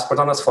set of dashboards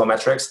on those flow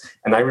metrics,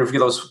 and I review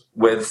those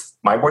with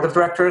my board of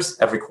directors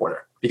every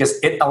quarter, because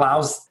it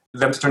allows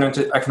them to turn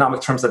into economic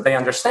terms that they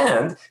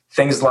understand,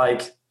 things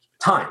like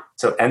time,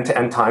 so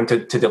end-to-end time to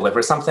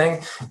deliver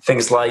something,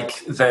 things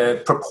like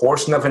the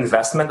proportion of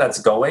investment that's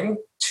going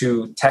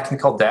to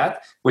technical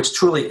debt, which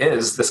truly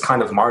is this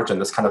kind of margin,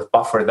 this kind of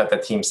buffer that the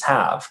teams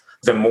have.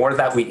 The more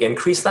that we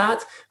increase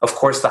that, of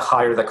course, the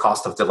higher the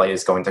cost of delay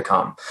is going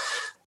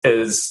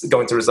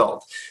to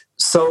result.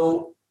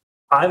 So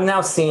I'm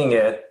now seeing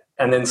it,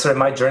 and then sort of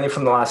my journey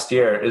from the last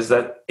year is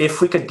that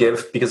if we could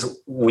give,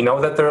 because we know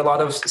that there are a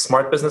lot of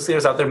smart business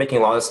leaders out there making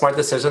a lot of smart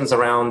decisions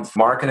around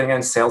marketing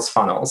and sales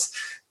funnels,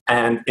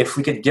 and if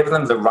we could give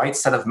them the right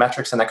set of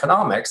metrics and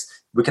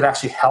economics, we could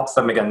actually help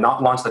them, again,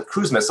 not launch that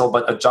cruise missile,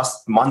 but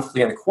adjust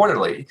monthly and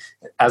quarterly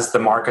as the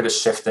market is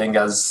shifting,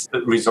 as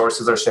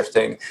resources are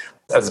shifting,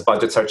 as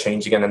budgets are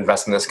changing and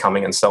investment is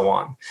coming, and so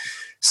on.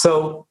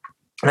 So,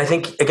 and I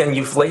think, again,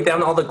 you've laid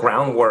down all the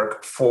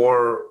groundwork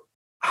for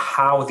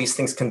how these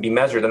things can be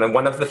measured. And then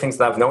one of the things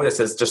that I've noticed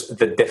is just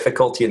the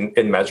difficulty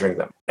in measuring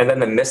them. And then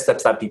the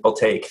missteps that people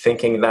take,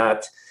 thinking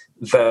that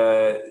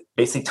the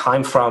basic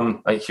time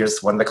from,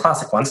 here's one of the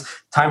classic ones,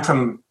 time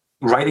from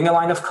writing a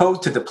line of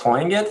code to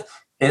deploying it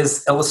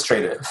is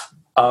illustrative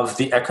of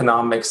the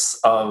economics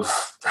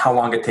of how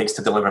long it takes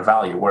to deliver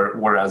value.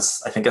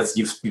 Whereas I think, as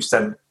you've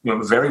said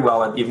very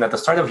well, even at the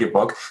start of your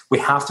book, we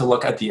have to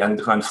look at the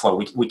end-to-end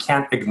flow. We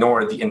can't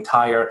ignore the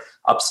entire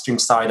upstream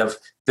side of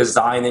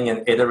designing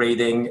and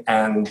iterating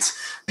and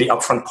the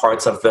upfront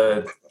parts of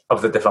the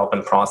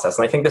development process.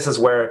 And I think this is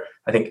where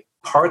I think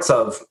parts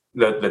of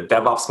the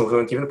DevOps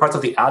movement, even parts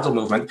of the Agile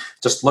movement,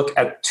 just look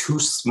at too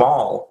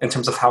small, in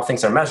terms of how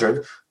things are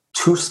measured,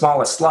 too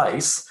small a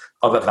slice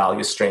of a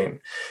value stream.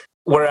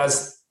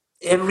 Whereas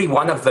every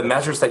one of the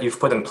measures that you've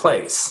put in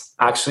place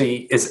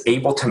actually is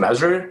able to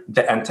measure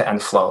the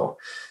end-to-end flow.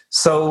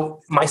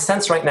 So my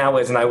sense right now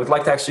is, and I would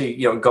like to actually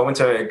go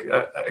into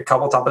a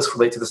couple of topics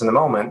related to this in a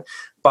moment,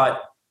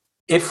 but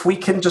if we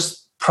can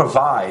just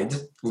provide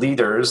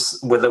leaders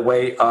with a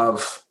way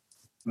of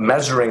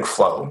measuring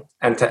flow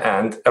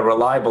end-to-end, a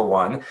reliable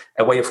one,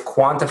 a way of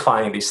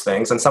quantifying these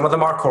things, and some of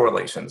them are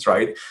correlations,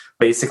 right?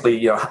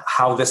 Basically,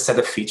 how this set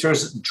of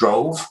features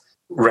drove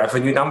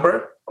revenue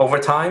number over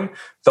time,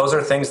 those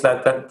are things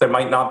that there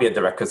might not be a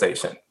direct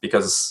causation,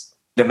 because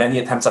the many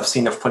attempts I've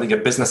seen of putting a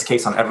business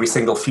case on every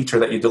single feature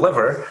that you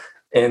deliver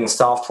in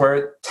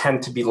software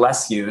tend to be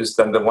less used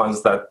than the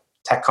ones that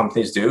tech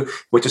companies do,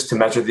 which is to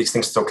measure these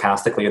things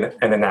stochastically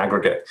and in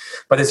aggregate.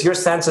 But is your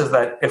sense is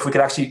that if we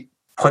could actually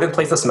put in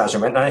place this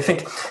measurement, and I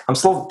think I'm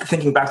still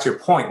thinking back to your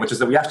point, which is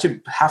that we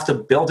actually have to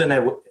build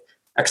in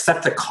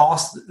accept the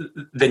cost,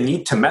 the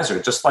need to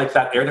measure, just like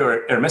that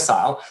air-to-air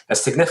missile, a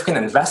significant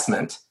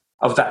investment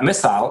of that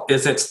missile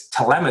is its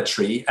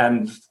telemetry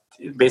and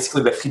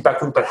basically the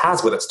feedback loop it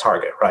has with its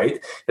target,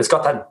 right? It's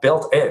got that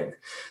built in.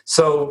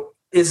 So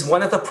is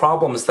one of the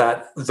problems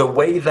that the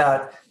way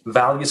that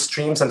value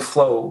streams and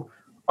flow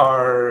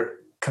are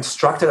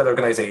constructed at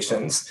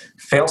organizations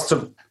fails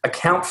to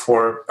account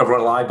for a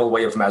reliable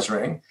way of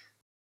measuring?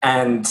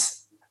 And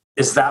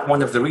is that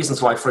one of the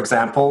reasons why, for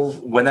example,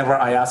 whenever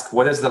I ask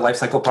what is the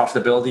lifecycle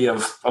profitability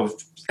of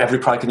every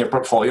product in your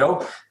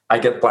portfolio, I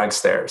get blank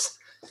stares?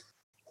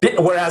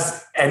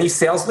 Whereas any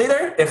sales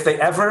leader, if they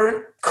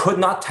ever could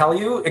not tell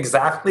you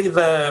exactly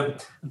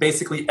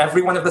basically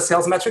every one of the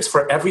sales metrics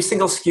for every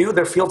single SKU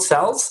their field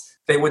sells,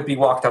 they would be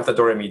walked out the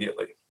door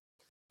immediately.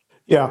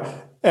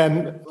 Yeah.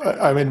 And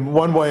I mean,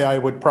 one way I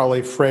would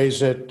probably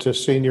phrase it to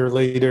senior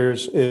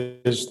leaders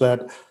is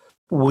that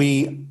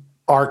we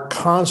are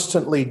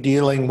constantly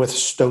dealing with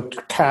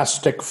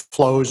stochastic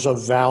flows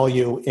of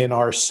value in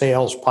our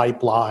sales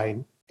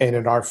pipeline and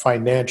in our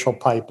financial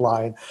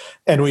pipeline.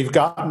 And we've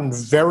gotten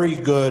very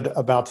good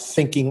about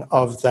thinking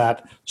of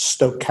that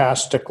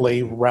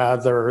stochastically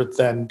rather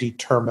than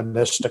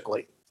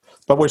deterministically.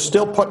 But we're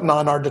still putting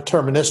on our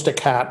deterministic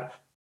hat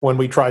when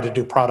we try to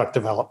do product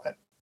development.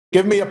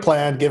 Give me a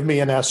plan, give me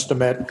an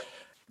estimate.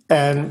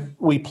 And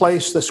we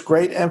place this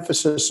great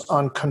emphasis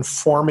on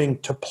conforming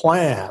to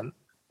plan.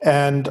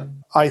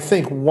 And I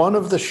think one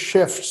of the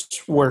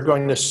shifts we're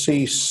going to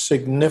see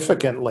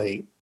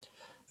significantly,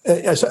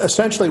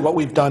 essentially what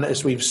we've done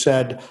is we've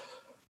said,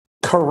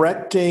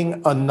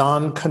 correcting a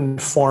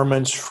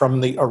nonconformance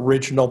from the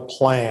original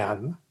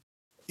plan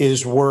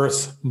is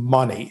worth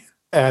money.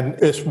 And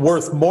it's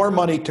worth more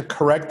money to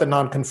correct the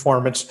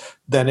nonconformance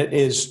than it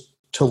is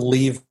to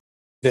leave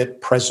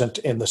it present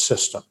in the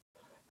system.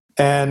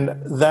 And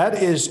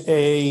that is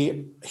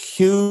a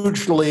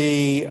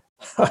hugely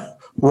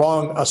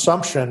wrong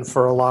assumption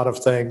for a lot of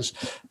things.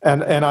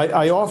 And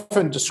I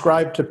often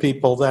describe to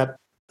people that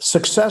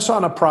success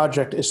on a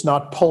project is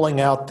not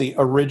pulling out the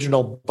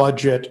original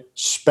budget,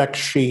 spec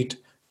sheet,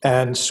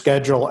 and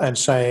schedule and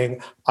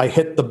saying, I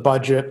hit the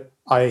budget,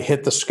 I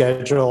hit the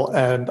schedule,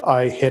 and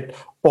I hit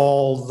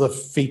all the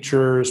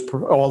features,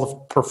 all the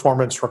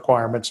performance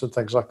requirements and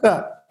things like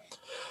that.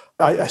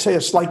 I say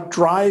it's like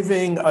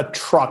driving a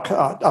truck,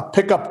 a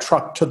pickup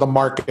truck to the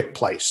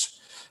marketplace.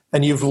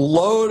 And you've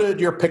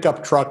loaded your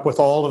pickup truck with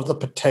all of the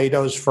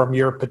potatoes from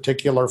your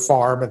particular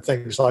farm and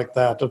things like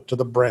that to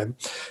the brim.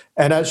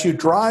 And as you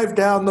drive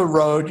down the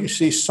road, you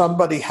see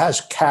somebody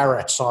has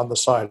carrots on the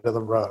side of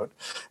the road.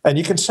 And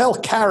you can sell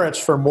carrots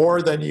for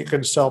more than you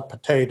can sell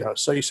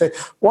potatoes. So you say,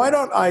 why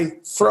don't I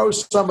throw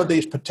some of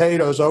these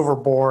potatoes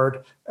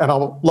overboard and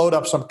I'll load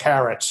up some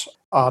carrots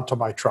onto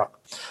my truck.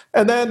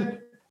 And then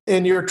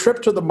in your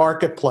trip to the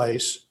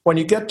marketplace, when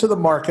you get to the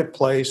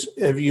marketplace,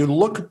 if you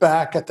look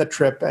back at the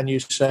trip and you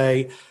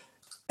say,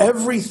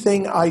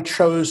 everything I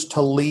chose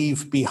to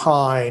leave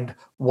behind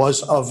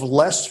was of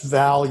less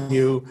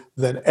value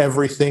than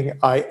everything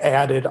I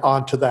added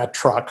onto that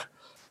truck,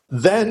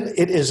 then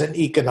it is an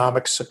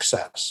economic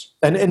success.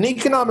 And an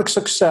economic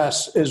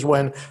success is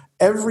when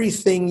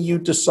everything you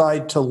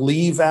decide to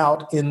leave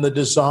out in the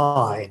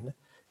design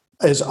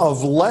is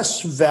of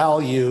less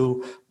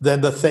value than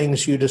the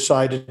things you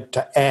decided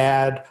to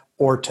add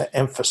or to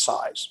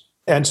emphasize.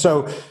 And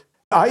so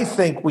I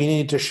think we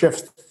need to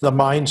shift the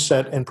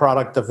mindset in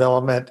product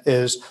development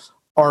is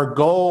our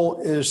goal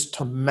is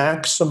to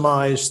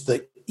maximize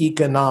the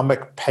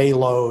economic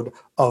payload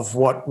of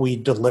what we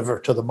deliver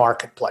to the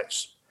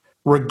marketplace.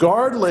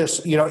 Regardless,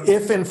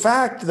 if in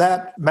fact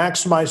that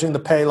maximizing the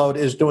payload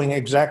is doing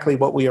exactly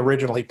what we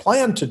originally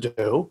planned to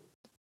do,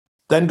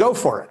 then go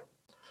for it.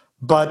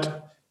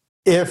 But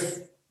if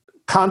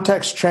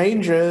context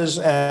changes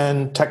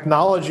and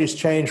technologies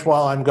change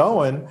while I'm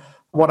going,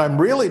 what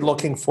I'm really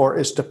looking for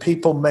is to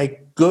people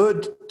make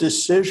good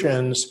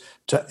decisions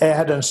to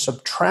add and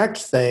subtract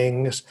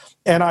things.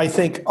 And I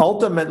think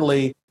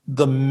ultimately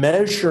the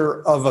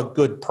measure of a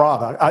good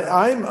product,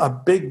 I'm a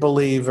big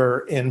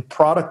believer in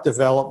product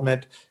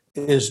development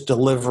is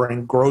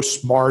delivering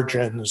gross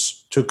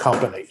margins to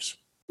companies.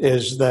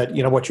 Is that,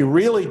 what you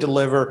really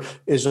deliver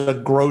is a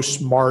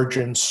gross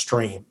margin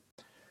stream.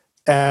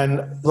 And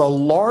the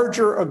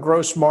larger a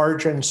gross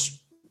margin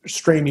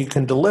stream you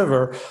can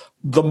deliver,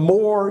 the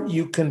more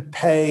you can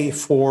pay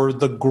for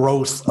the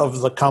growth of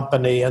the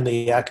company and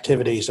the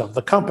activities of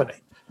the company.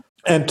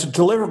 And to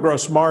deliver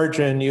gross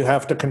margin, you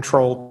have to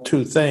control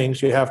two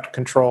things. You have to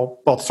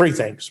control, three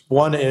things.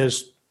 One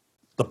is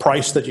the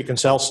price that you can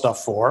sell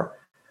stuff for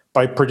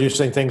by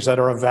producing things that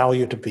are of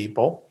value to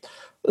people.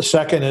 The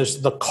second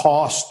is the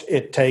cost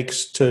it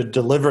takes to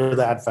deliver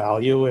that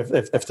value,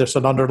 if there's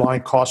an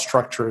underlying cost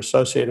structure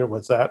associated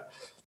with that.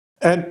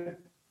 And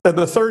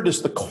the third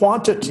is the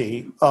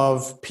quantity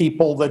of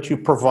people that you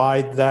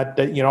provide that,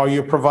 are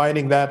you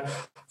providing that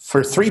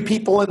for 3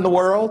 people in the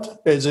world?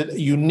 Is it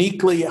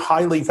uniquely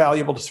highly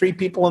valuable to 3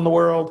 people in the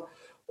world?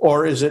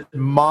 Or is it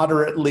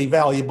moderately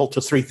valuable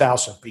to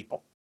 3,000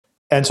 people?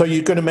 And so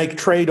you're going to make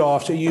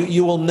trade-offs.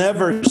 You will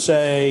never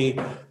say,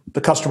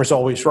 the customer's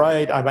always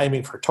right. I'm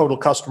aiming for total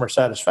customer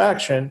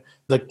satisfaction.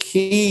 The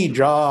key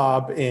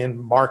job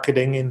in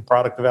marketing and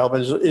product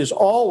development is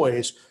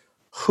always,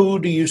 who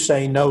do you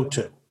say no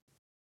to?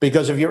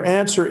 Because if your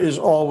answer is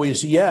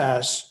always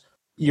yes,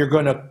 you're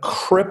going to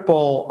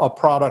cripple a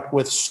product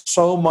with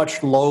so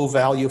much low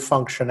value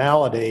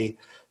functionality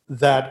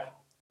that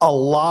a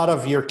lot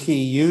of your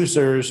key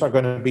users are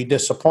going to be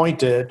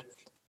disappointed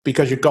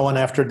because you're going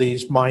after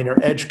these minor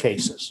edge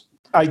cases.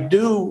 I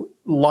do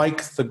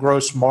like the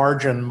gross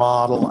margin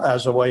model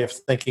as a way of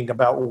thinking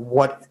about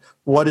what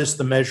is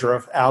the measure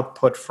of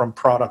output from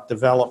product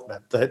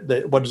development,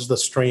 what is the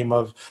stream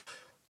of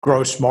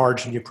gross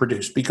margin you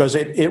produce, because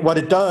what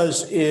it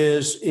does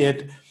is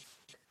it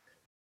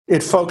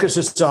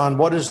focuses on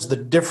what is the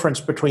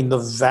difference between the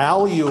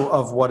value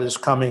of what is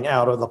coming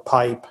out of the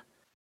pipe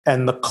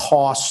and the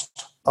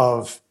cost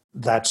of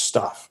that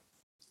stuff.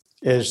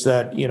 Is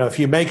that, if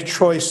you make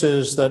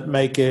choices that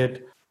make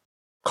it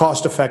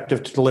cost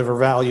effective to deliver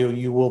value,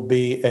 you will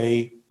be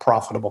a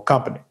profitable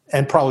company.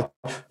 And probably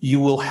you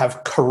will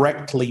have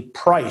correctly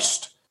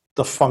priced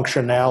the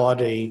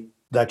functionality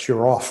that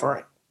you're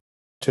offering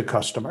to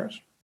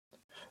customers.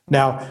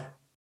 Now,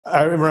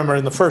 I remember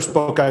in the first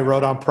book I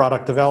wrote on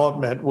product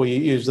development, we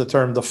used the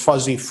term the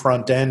fuzzy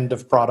front end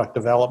of product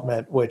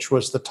development, which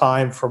was the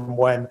time from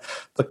when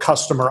the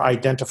customer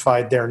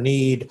identified their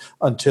need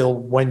until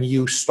when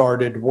you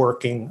started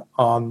working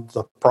on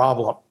the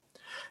problem.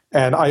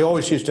 And I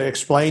always used to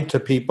explain to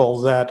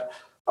people that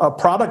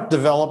product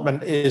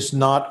development is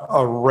not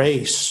a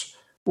race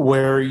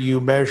where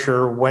you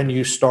measure when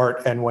you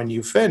start and when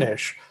you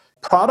finish.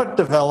 Product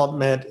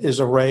development is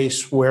a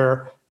race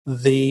where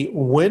the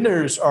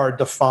winners are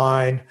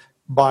defined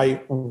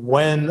by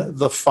when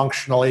the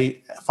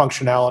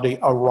functionality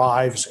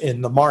arrives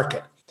in the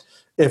market.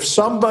 If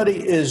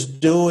somebody is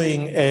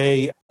doing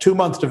a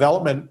 2-month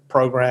development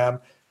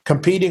program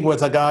competing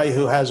with a guy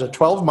who has a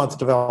 12-month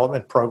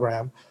development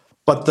program,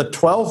 but the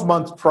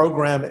 12-month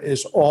program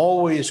is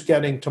always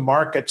getting to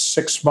market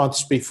 6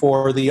 months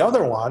before the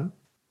other one,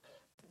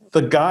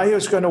 the guy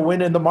who's going to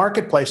win in the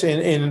marketplace,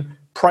 in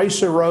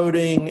price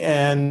eroding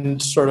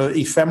and sort of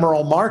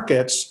ephemeral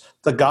markets,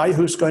 the guy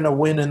who's going to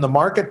win in the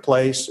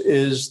marketplace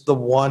is the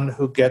one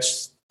who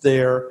gets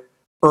there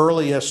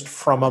earliest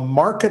from a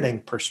marketing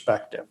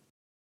perspective.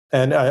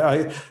 And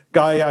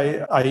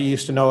I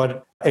used to know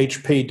at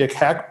HP, Dick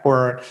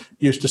Hackburn,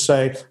 used to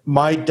say,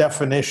 my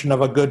definition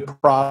of a good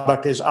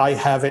product is I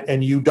have it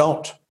and you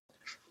don't.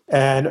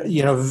 And,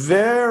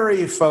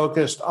 very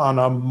focused on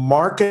a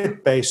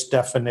market-based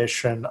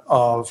definition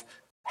of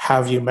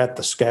have you met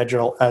the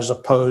schedule as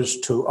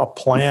opposed to a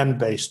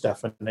plan-based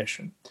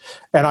definition.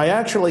 And I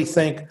actually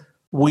think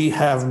we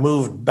have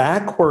moved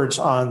backwards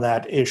on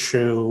that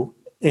issue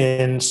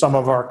in some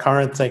of our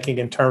current thinking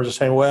in terms of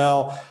saying,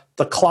 well,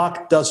 the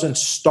clock doesn't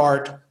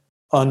start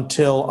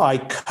until I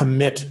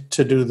commit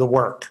to do the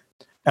work.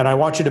 And I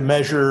want you to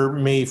measure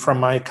me from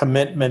my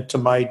commitment to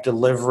my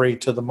delivery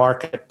to the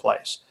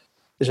marketplace.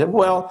 Is it,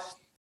 well,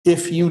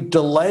 if you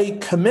delay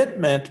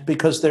commitment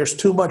because there's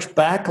too much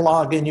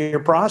backlog in your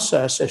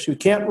process, if you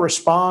can't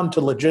respond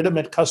to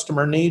legitimate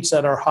customer needs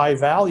that are high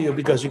value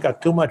because you've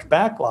got too much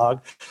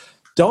backlog,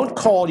 don't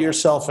call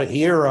yourself a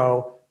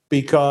hero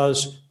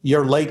because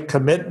your late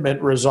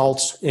commitment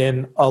results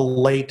in a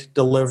late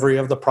delivery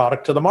of the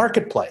product to the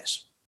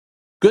marketplace.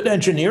 Good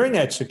engineering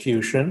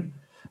execution,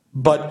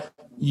 but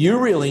you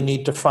really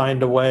need to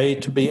find a way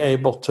to be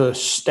able to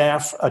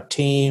staff a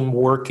team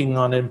working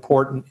on an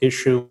important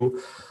issue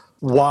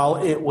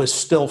while it was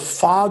still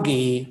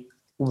foggy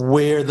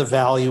where the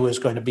value is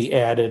going to be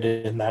added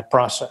in that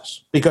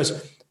process.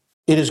 Because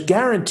it is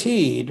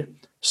guaranteed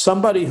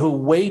somebody who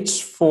waits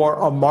for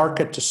a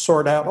market to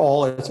sort out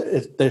all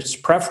its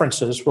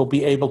preferences will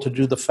be able to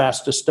do the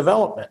fastest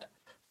development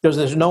because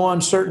there's no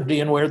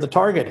uncertainty in where the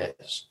target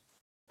is.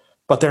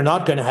 But they're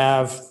not going to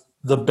have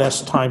the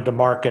best time to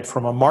market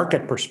from a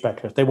market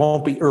perspective. They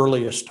won't be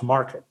earliest to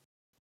market.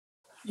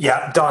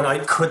 Yeah, Don, I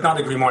could not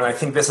agree more. And I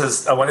think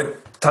I want to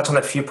touch on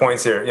a few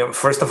points here.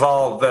 First of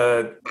all,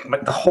 the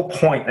whole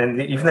point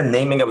and even the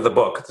naming of the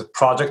book, the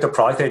product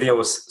idea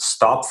was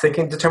stop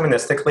thinking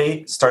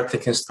deterministically, start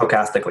thinking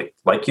stochastically,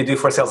 like you do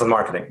for sales and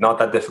marketing. Not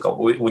that difficult.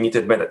 We need to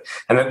admit it.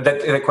 And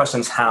the question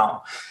is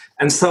how.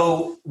 And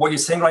so what you're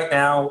saying right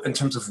now in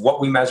terms of what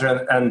we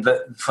measure and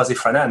the fuzzy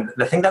front end,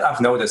 the thing that I've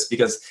noticed,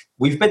 because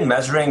we've been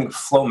measuring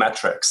flow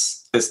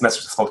metrics, this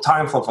measures flow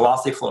time, flow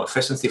velocity, flow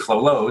efficiency, flow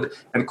load,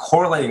 and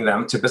correlating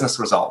them to business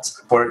results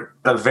for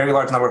a very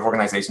large number of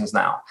organizations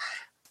now.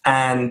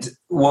 And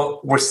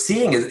what we're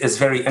seeing is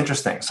very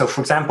interesting. So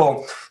for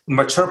example,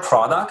 mature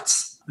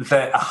products,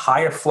 a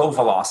higher flow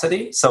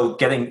velocity, so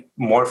getting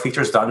more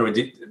features done,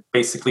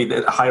 basically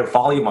a higher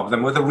volume of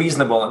them with a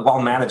reasonable and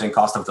while managing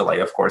cost of delay,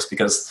 of course,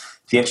 because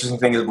the interesting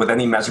thing is with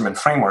any measurement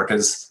framework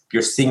is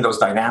you're seeing those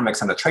dynamics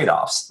and the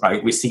trade-offs,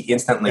 right? We see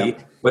instantly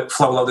with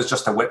flow load is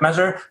just a WIP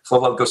measure.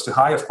 Flow load goes too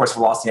high, of course,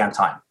 velocity and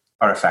time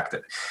are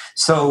affected.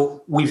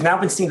 So we've now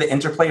been seeing the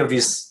interplay of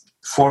these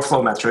 4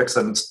 flow metrics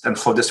and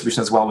flow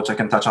distribution as well, which I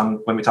can touch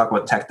on when we talk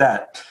about tech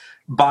debt.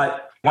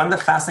 But one of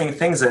the fascinating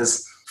things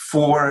is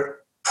for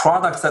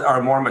products that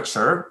are more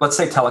mature, let's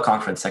say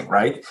teleconferencing,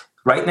 right?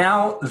 Right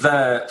now,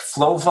 the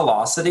flow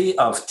velocity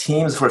of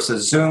Teams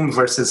versus Zoom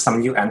versus some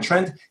new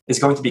entrant is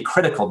going to be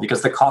critical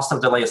because the cost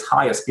of delay is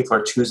high as people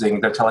are choosing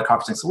their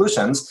teleconferencing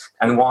solutions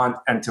and want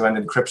end-to-end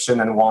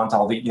encryption and want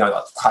all the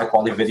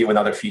high-quality video and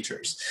other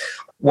features.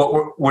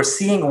 What we're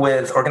seeing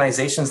with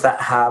organizations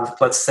that have,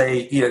 let's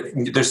say,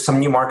 there's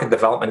some new market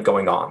development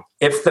going on.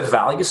 If the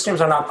value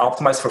streams are not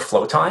optimized for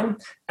flow time,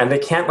 and they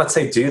can't, let's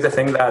say, do the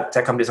thing that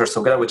tech companies are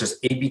so good at, which is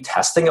A/B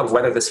testing of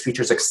whether this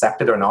feature is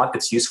accepted or not,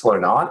 it's useful or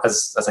not,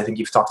 as I think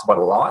you've talked about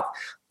a lot,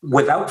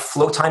 without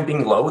flow time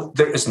being low,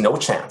 there is no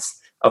chance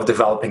of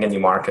developing a new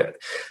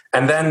market.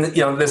 And then,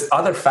 this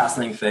other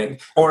fascinating thing,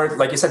 or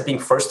like you said, being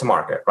first to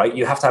market, right?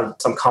 You have to have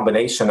some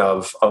combination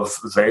of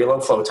very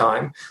low flow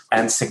time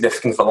and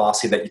significant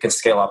velocity that you can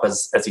scale up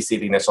as you see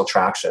the initial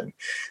traction.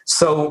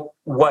 So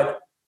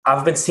what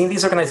I've been seeing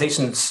these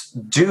organizations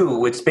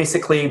do, it's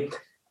basically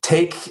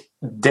take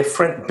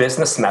different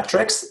business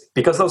metrics,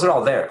 because those are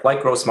all there,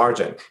 like gross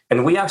margin.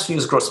 And we actually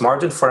use gross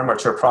margin for our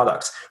mature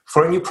products.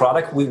 For a new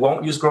product, we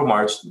won't use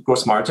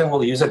gross margin.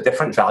 We'll use a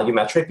different value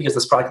metric because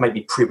this product might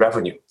be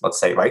pre-revenue, let's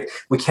say, right?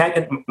 We can't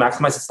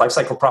maximize its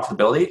lifecycle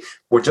profitability.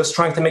 We're just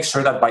trying to make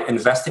sure that by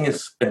investing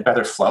in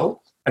better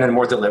flow and in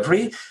more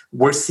delivery,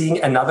 we're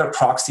seeing another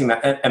proxy,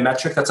 a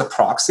metric that's a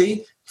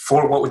proxy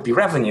for what would be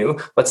revenue,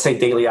 let's say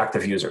daily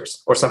active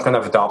users or some kind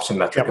of adoption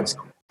metric. Yep.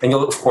 And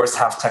you'll, of course,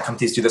 have tech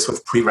companies do this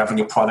with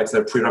pre-revenue products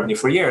that are pre-revenue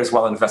for years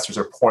while investors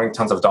are pouring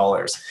tons of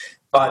dollars.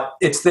 But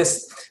it's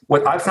this,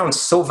 what I've found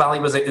so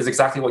valuable is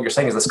exactly what you're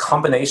saying, is this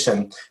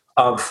combination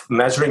of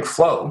measuring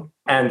flow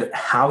and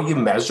how you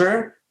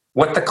measure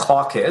what the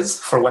clock is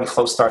for when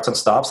flow starts and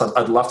stops.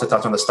 I'd love to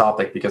touch on this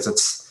topic because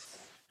it's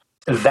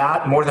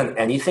that more than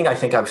anything, I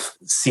think I've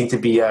seen to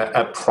be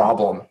a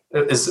problem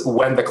is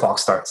when the clock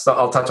starts. So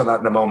I'll touch on that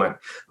in a moment.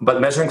 But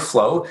measuring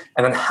flow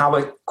and then how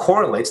it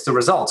correlates to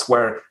results,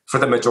 where for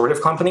the majority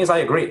of companies, I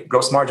agree,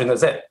 gross margin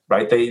is it,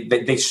 right?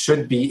 They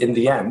should be, in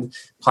the end,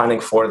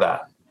 planning for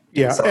that.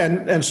 Yeah, so.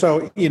 And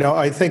so,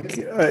 I think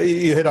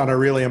you hit on a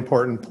really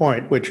important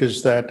point, which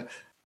is that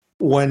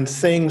when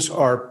things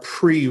are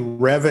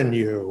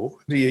pre-revenue,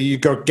 you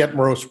go get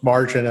gross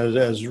margin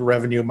as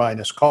revenue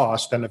minus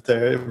cost. And if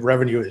the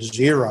revenue is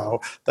zero,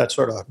 that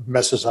sort of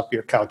messes up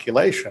your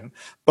calculation.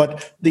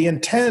 But the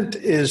intent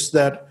is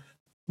that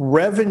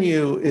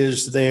revenue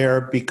is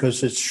there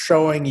because it's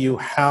showing you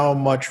how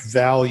much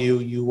value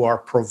you are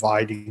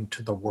providing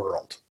to the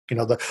world.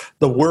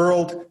 The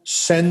world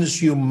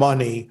sends you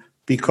money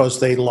because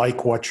they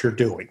like what you're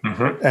doing.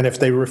 Mm-hmm. And if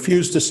they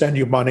refuse to send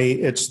you money,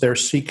 it's their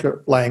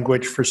secret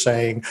language for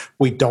saying,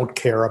 we don't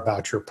care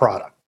about your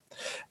product.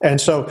 And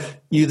so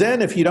you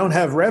then, if you don't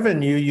have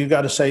revenue, you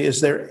got to say,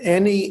 is there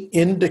any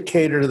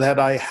indicator that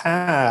I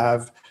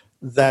have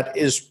that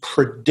is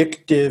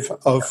predictive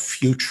of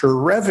future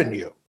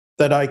revenue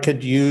that I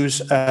could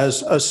use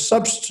as a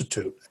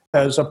substitute,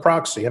 as a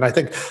proxy? And I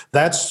think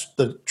that's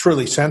the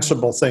truly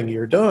sensible thing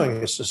you're doing,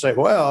 is to say,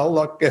 well,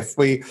 look, if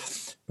we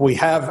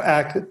have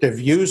active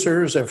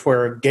users, if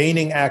we're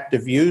gaining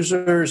active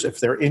users, if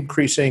they're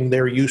increasing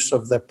their use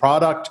of the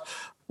product,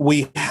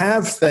 we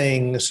have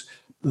things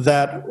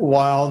that,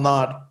 while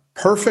not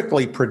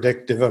perfectly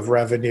predictive of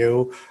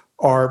revenue,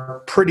 are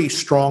pretty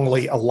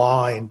strongly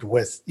aligned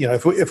with,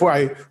 if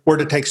I were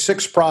to take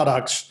 6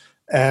 products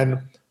and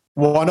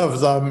one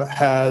of them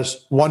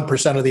has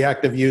 1% of the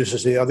active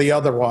users, the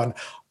other one,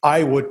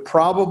 I would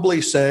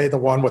probably say the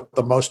one with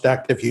the most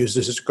active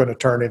users is going to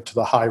turn into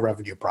the high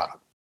revenue product.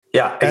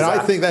 Yeah, exactly. And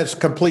I think that's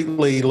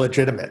completely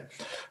legitimate.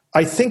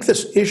 I think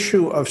this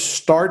issue of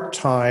start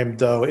time,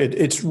 though,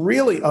 it's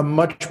really a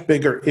much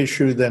bigger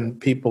issue than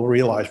people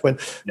realize. When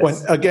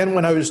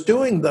I was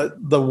doing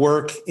the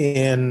work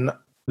in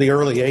the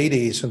early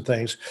 80s and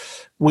things,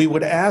 we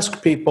would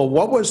ask people,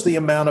 what was the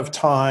amount of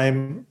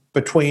time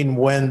between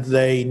when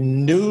they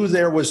knew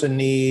there was a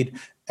need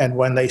and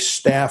when they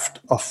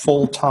staffed a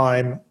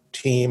full-time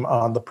team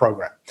on the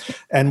program?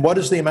 And what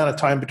is the amount of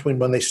time between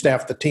when they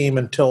staff the team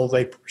until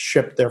they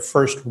ship their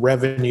first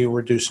revenue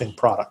reducing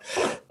product?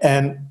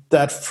 And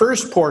that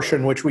first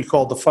portion, which we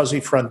called the fuzzy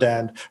front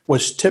end,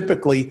 was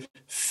typically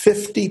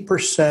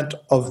 50%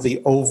 of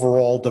the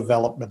overall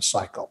development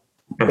cycle.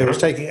 It was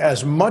taking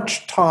as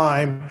much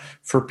time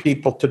for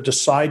people to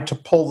decide to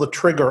pull the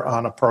trigger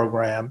on a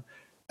program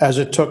as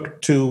it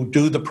took to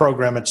do the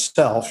program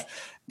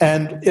itself.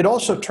 And it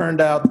also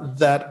turned out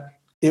that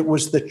it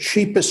was the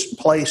cheapest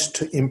place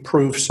to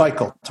improve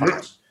cycle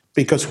times,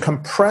 because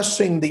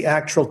compressing the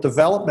actual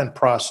development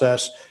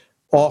process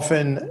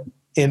often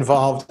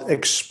involved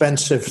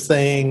expensive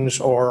things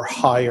or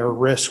higher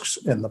risks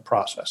in the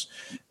process.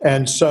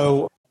 And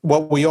so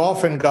what we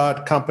often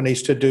got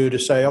companies to do, to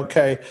say,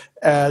 okay,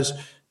 as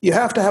you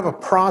have to have a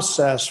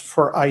process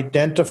for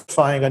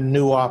identifying a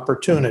new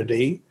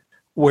opportunity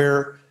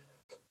where,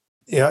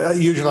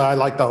 usually I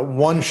like the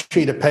one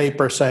sheet of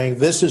paper saying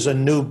this is a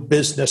new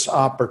business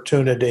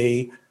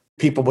opportunity.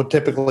 People would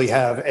typically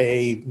have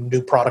a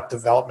new product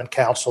development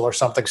council or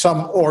something,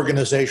 some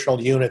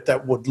organizational unit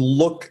that would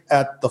look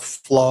at the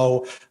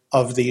flow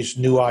of these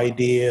new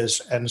ideas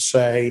and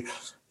say,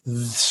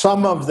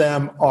 some of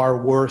them are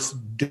worth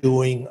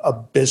doing a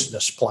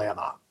business plan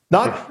on.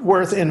 Not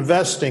worth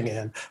investing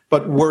in,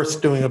 but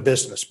worth doing a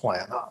business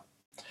plan on.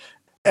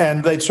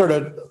 And they'd sort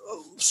of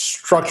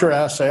structure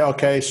it, say,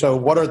 okay, so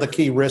what are the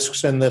key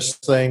risks in this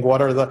thing?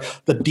 What are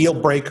the deal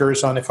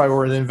breakers on, if I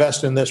were to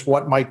invest in this,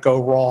 what might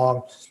go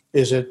wrong?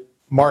 Is it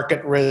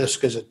market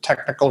risk? Is it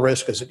technical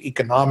risk? Is it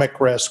economic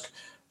risk?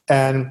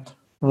 And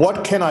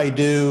what can I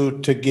do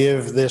to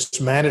give this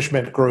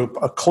management group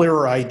a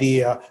clearer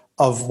idea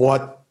of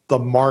what the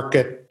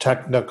market,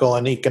 technical,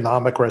 and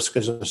economic risk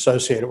is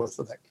associated with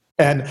the thing?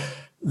 And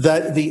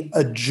that the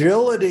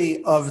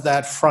agility of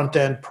that front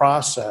end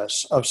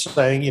process of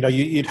saying,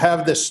 you'd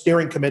have this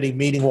steering committee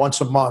meeting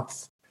once a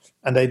month,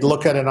 and they'd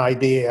look at an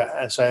idea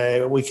and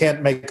say, we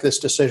can't make this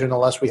decision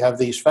unless we have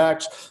these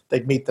facts.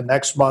 They'd meet the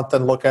next month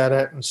and look at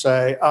it and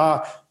say,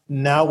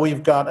 now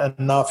we've got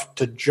enough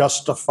to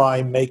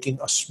justify making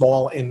a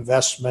small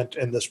investment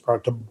in this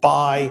product, to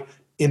buy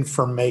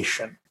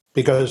information.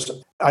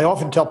 Because I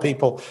often tell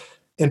people,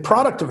 in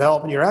product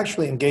development, you're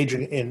actually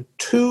engaging in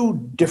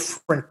 2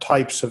 different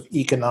types of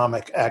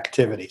economic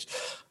activities.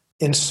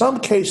 In some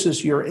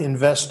cases, you're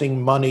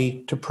investing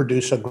money to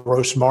produce a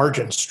gross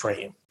margin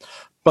stream.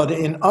 But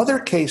in other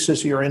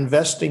cases, you're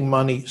investing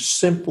money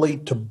simply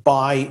to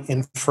buy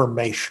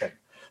information.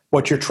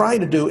 What you're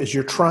trying to do is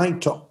you're trying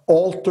to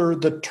alter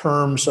the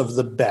terms of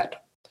the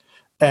bet.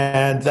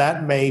 And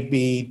that may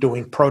be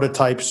doing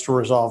prototypes to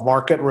resolve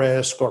market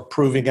risk or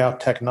proving out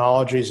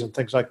technologies and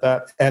things like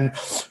that. And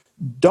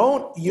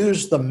don't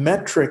use the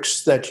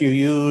metrics that you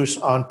use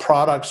on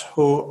products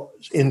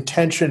whose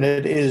intention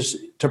it is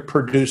to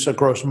produce a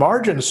gross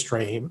margin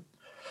stream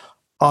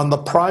on the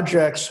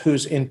projects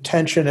whose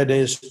intention it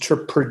is to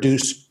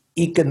produce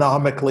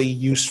economically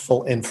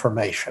useful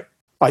information.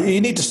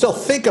 You need to still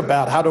think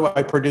about how do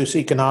I produce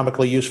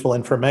economically useful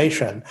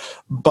information,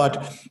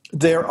 but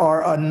there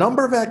are a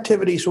number of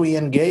activities we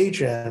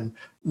engage in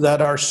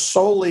that are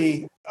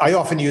solely, I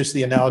often use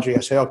the analogy, I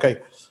say, okay,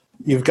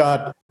 you've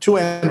got two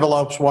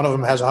envelopes, one of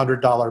them has a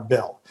 $100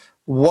 bill.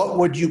 What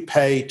would you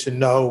pay to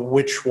know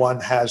which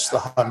one has the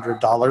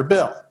 $100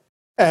 bill?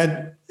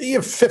 And you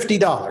have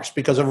 $50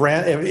 because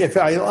if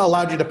I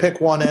allowed you to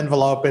pick one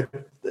envelope,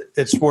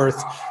 it's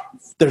worth,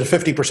 there's a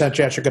 50%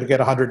 chance you're going to get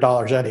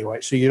 $100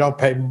 anyway. So you don't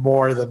pay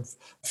more than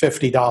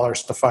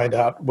 $50 to find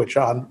out which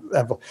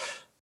envelope.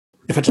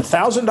 If it's a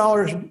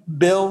 $1,000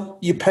 bill,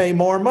 you pay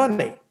more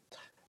money.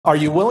 Are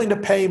you willing to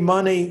pay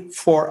money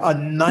for a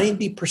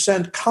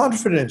 90%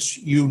 confidence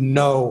you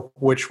know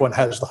which one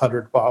has the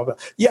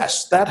 $100?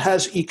 Yes, that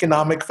has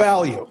economic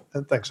value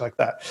and things like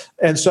that.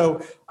 And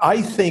so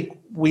I think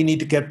we need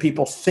to get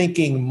people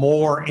thinking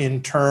more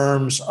in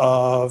terms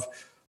of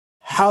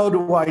how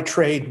do I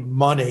trade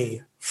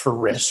money for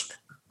risk?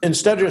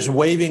 Instead of just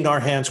waving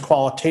our hands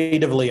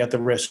qualitatively at the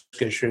risk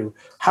issue,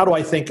 how do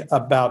I think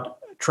about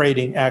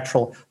trading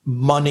actual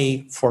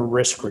money for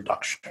risk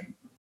reduction?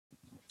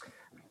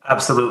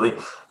 Absolutely.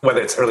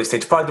 Whether it's early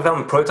stage product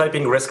development,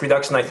 prototyping, risk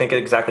reduction, I think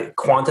exactly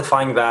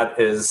quantifying that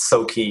is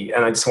so key.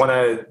 And I just want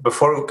to,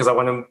 because I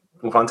want to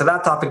move on to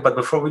that topic, but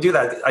before we do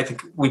that, I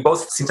think we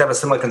both seem to have a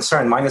similar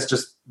concern. Mine is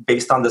just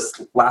based on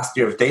this last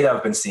year of data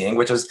I've been seeing,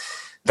 which is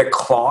the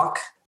clock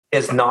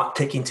is not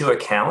taking into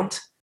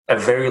account a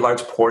very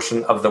large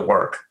portion of the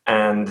work.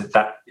 And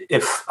that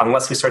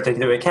unless we start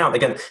taking into account,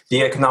 again,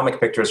 the economic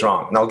picture is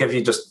wrong. And I'll give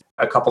you just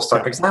a couple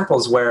stark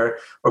examples where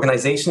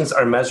organizations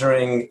are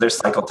measuring their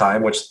cycle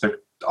time, which they're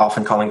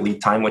often calling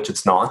lead time, which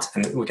it's not.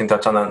 And we can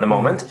touch on that in a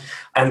moment.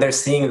 And they're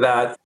seeing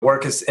that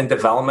work is in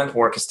development,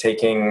 work is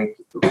taking,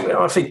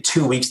 I think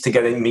 2 weeks to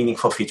get a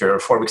meaningful feature or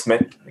 4 weeks to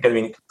get a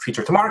meaningful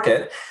feature to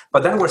market.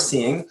 But then we're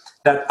seeing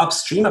that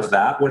upstream of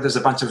that, where there's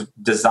a bunch of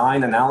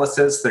design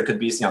analysis, there could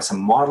be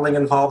some modeling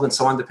involved and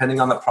so on,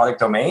 depending on the product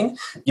domain,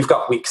 you've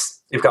got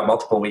weeks, you've got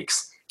multiple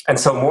weeks. And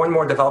so more and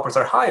more developers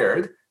are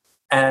hired.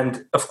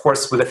 And of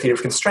course, with a theory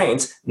of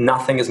constraints,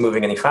 nothing is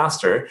moving any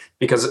faster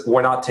because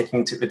we're not taking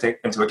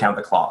into account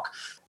the clock.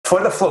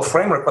 For the flow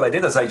framework, what I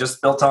did is I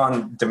just built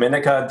on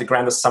Dominica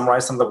DeGrande to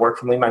summarize some of the work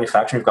from lean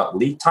manufacturing. We've got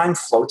lead time,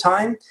 flow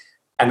time,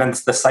 and then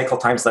the cycle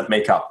times that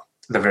make up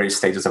the various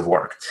stages of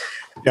work.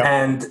 Yeah.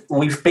 And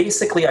we've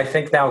basically, I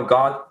think, now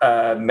got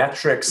a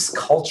metrics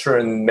culture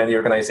in many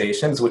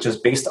organizations, which is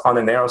based on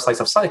a narrow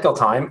slice of cycle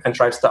time and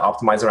tries to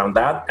optimize around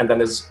that, and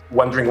then is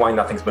wondering why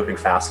nothing's moving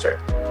faster.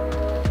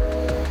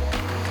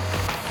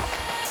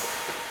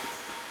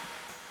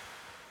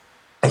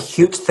 A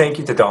huge thank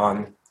you to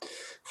Don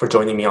for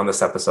joining me on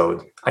this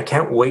episode. I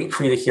can't wait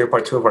for you to hear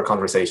part 2 of our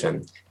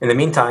conversation. In the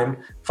meantime,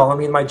 follow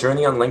me in my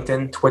journey on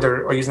LinkedIn,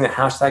 Twitter, or using the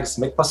hashtag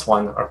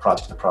SMIC+1 or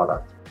Project to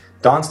Product.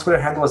 Don's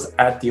Twitter handle is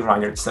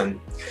 @DReinertson.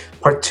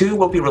 Part 2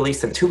 will be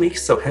released in 2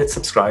 weeks, so hit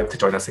subscribe to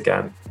join us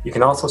again. You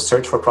can also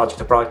search for Project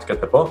to Product to get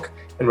the book,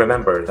 and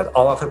remember that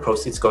all other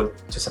proceeds go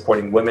to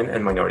supporting women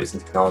and minorities in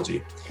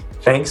technology.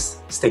 Thanks,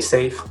 stay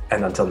safe,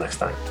 and until next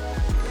time.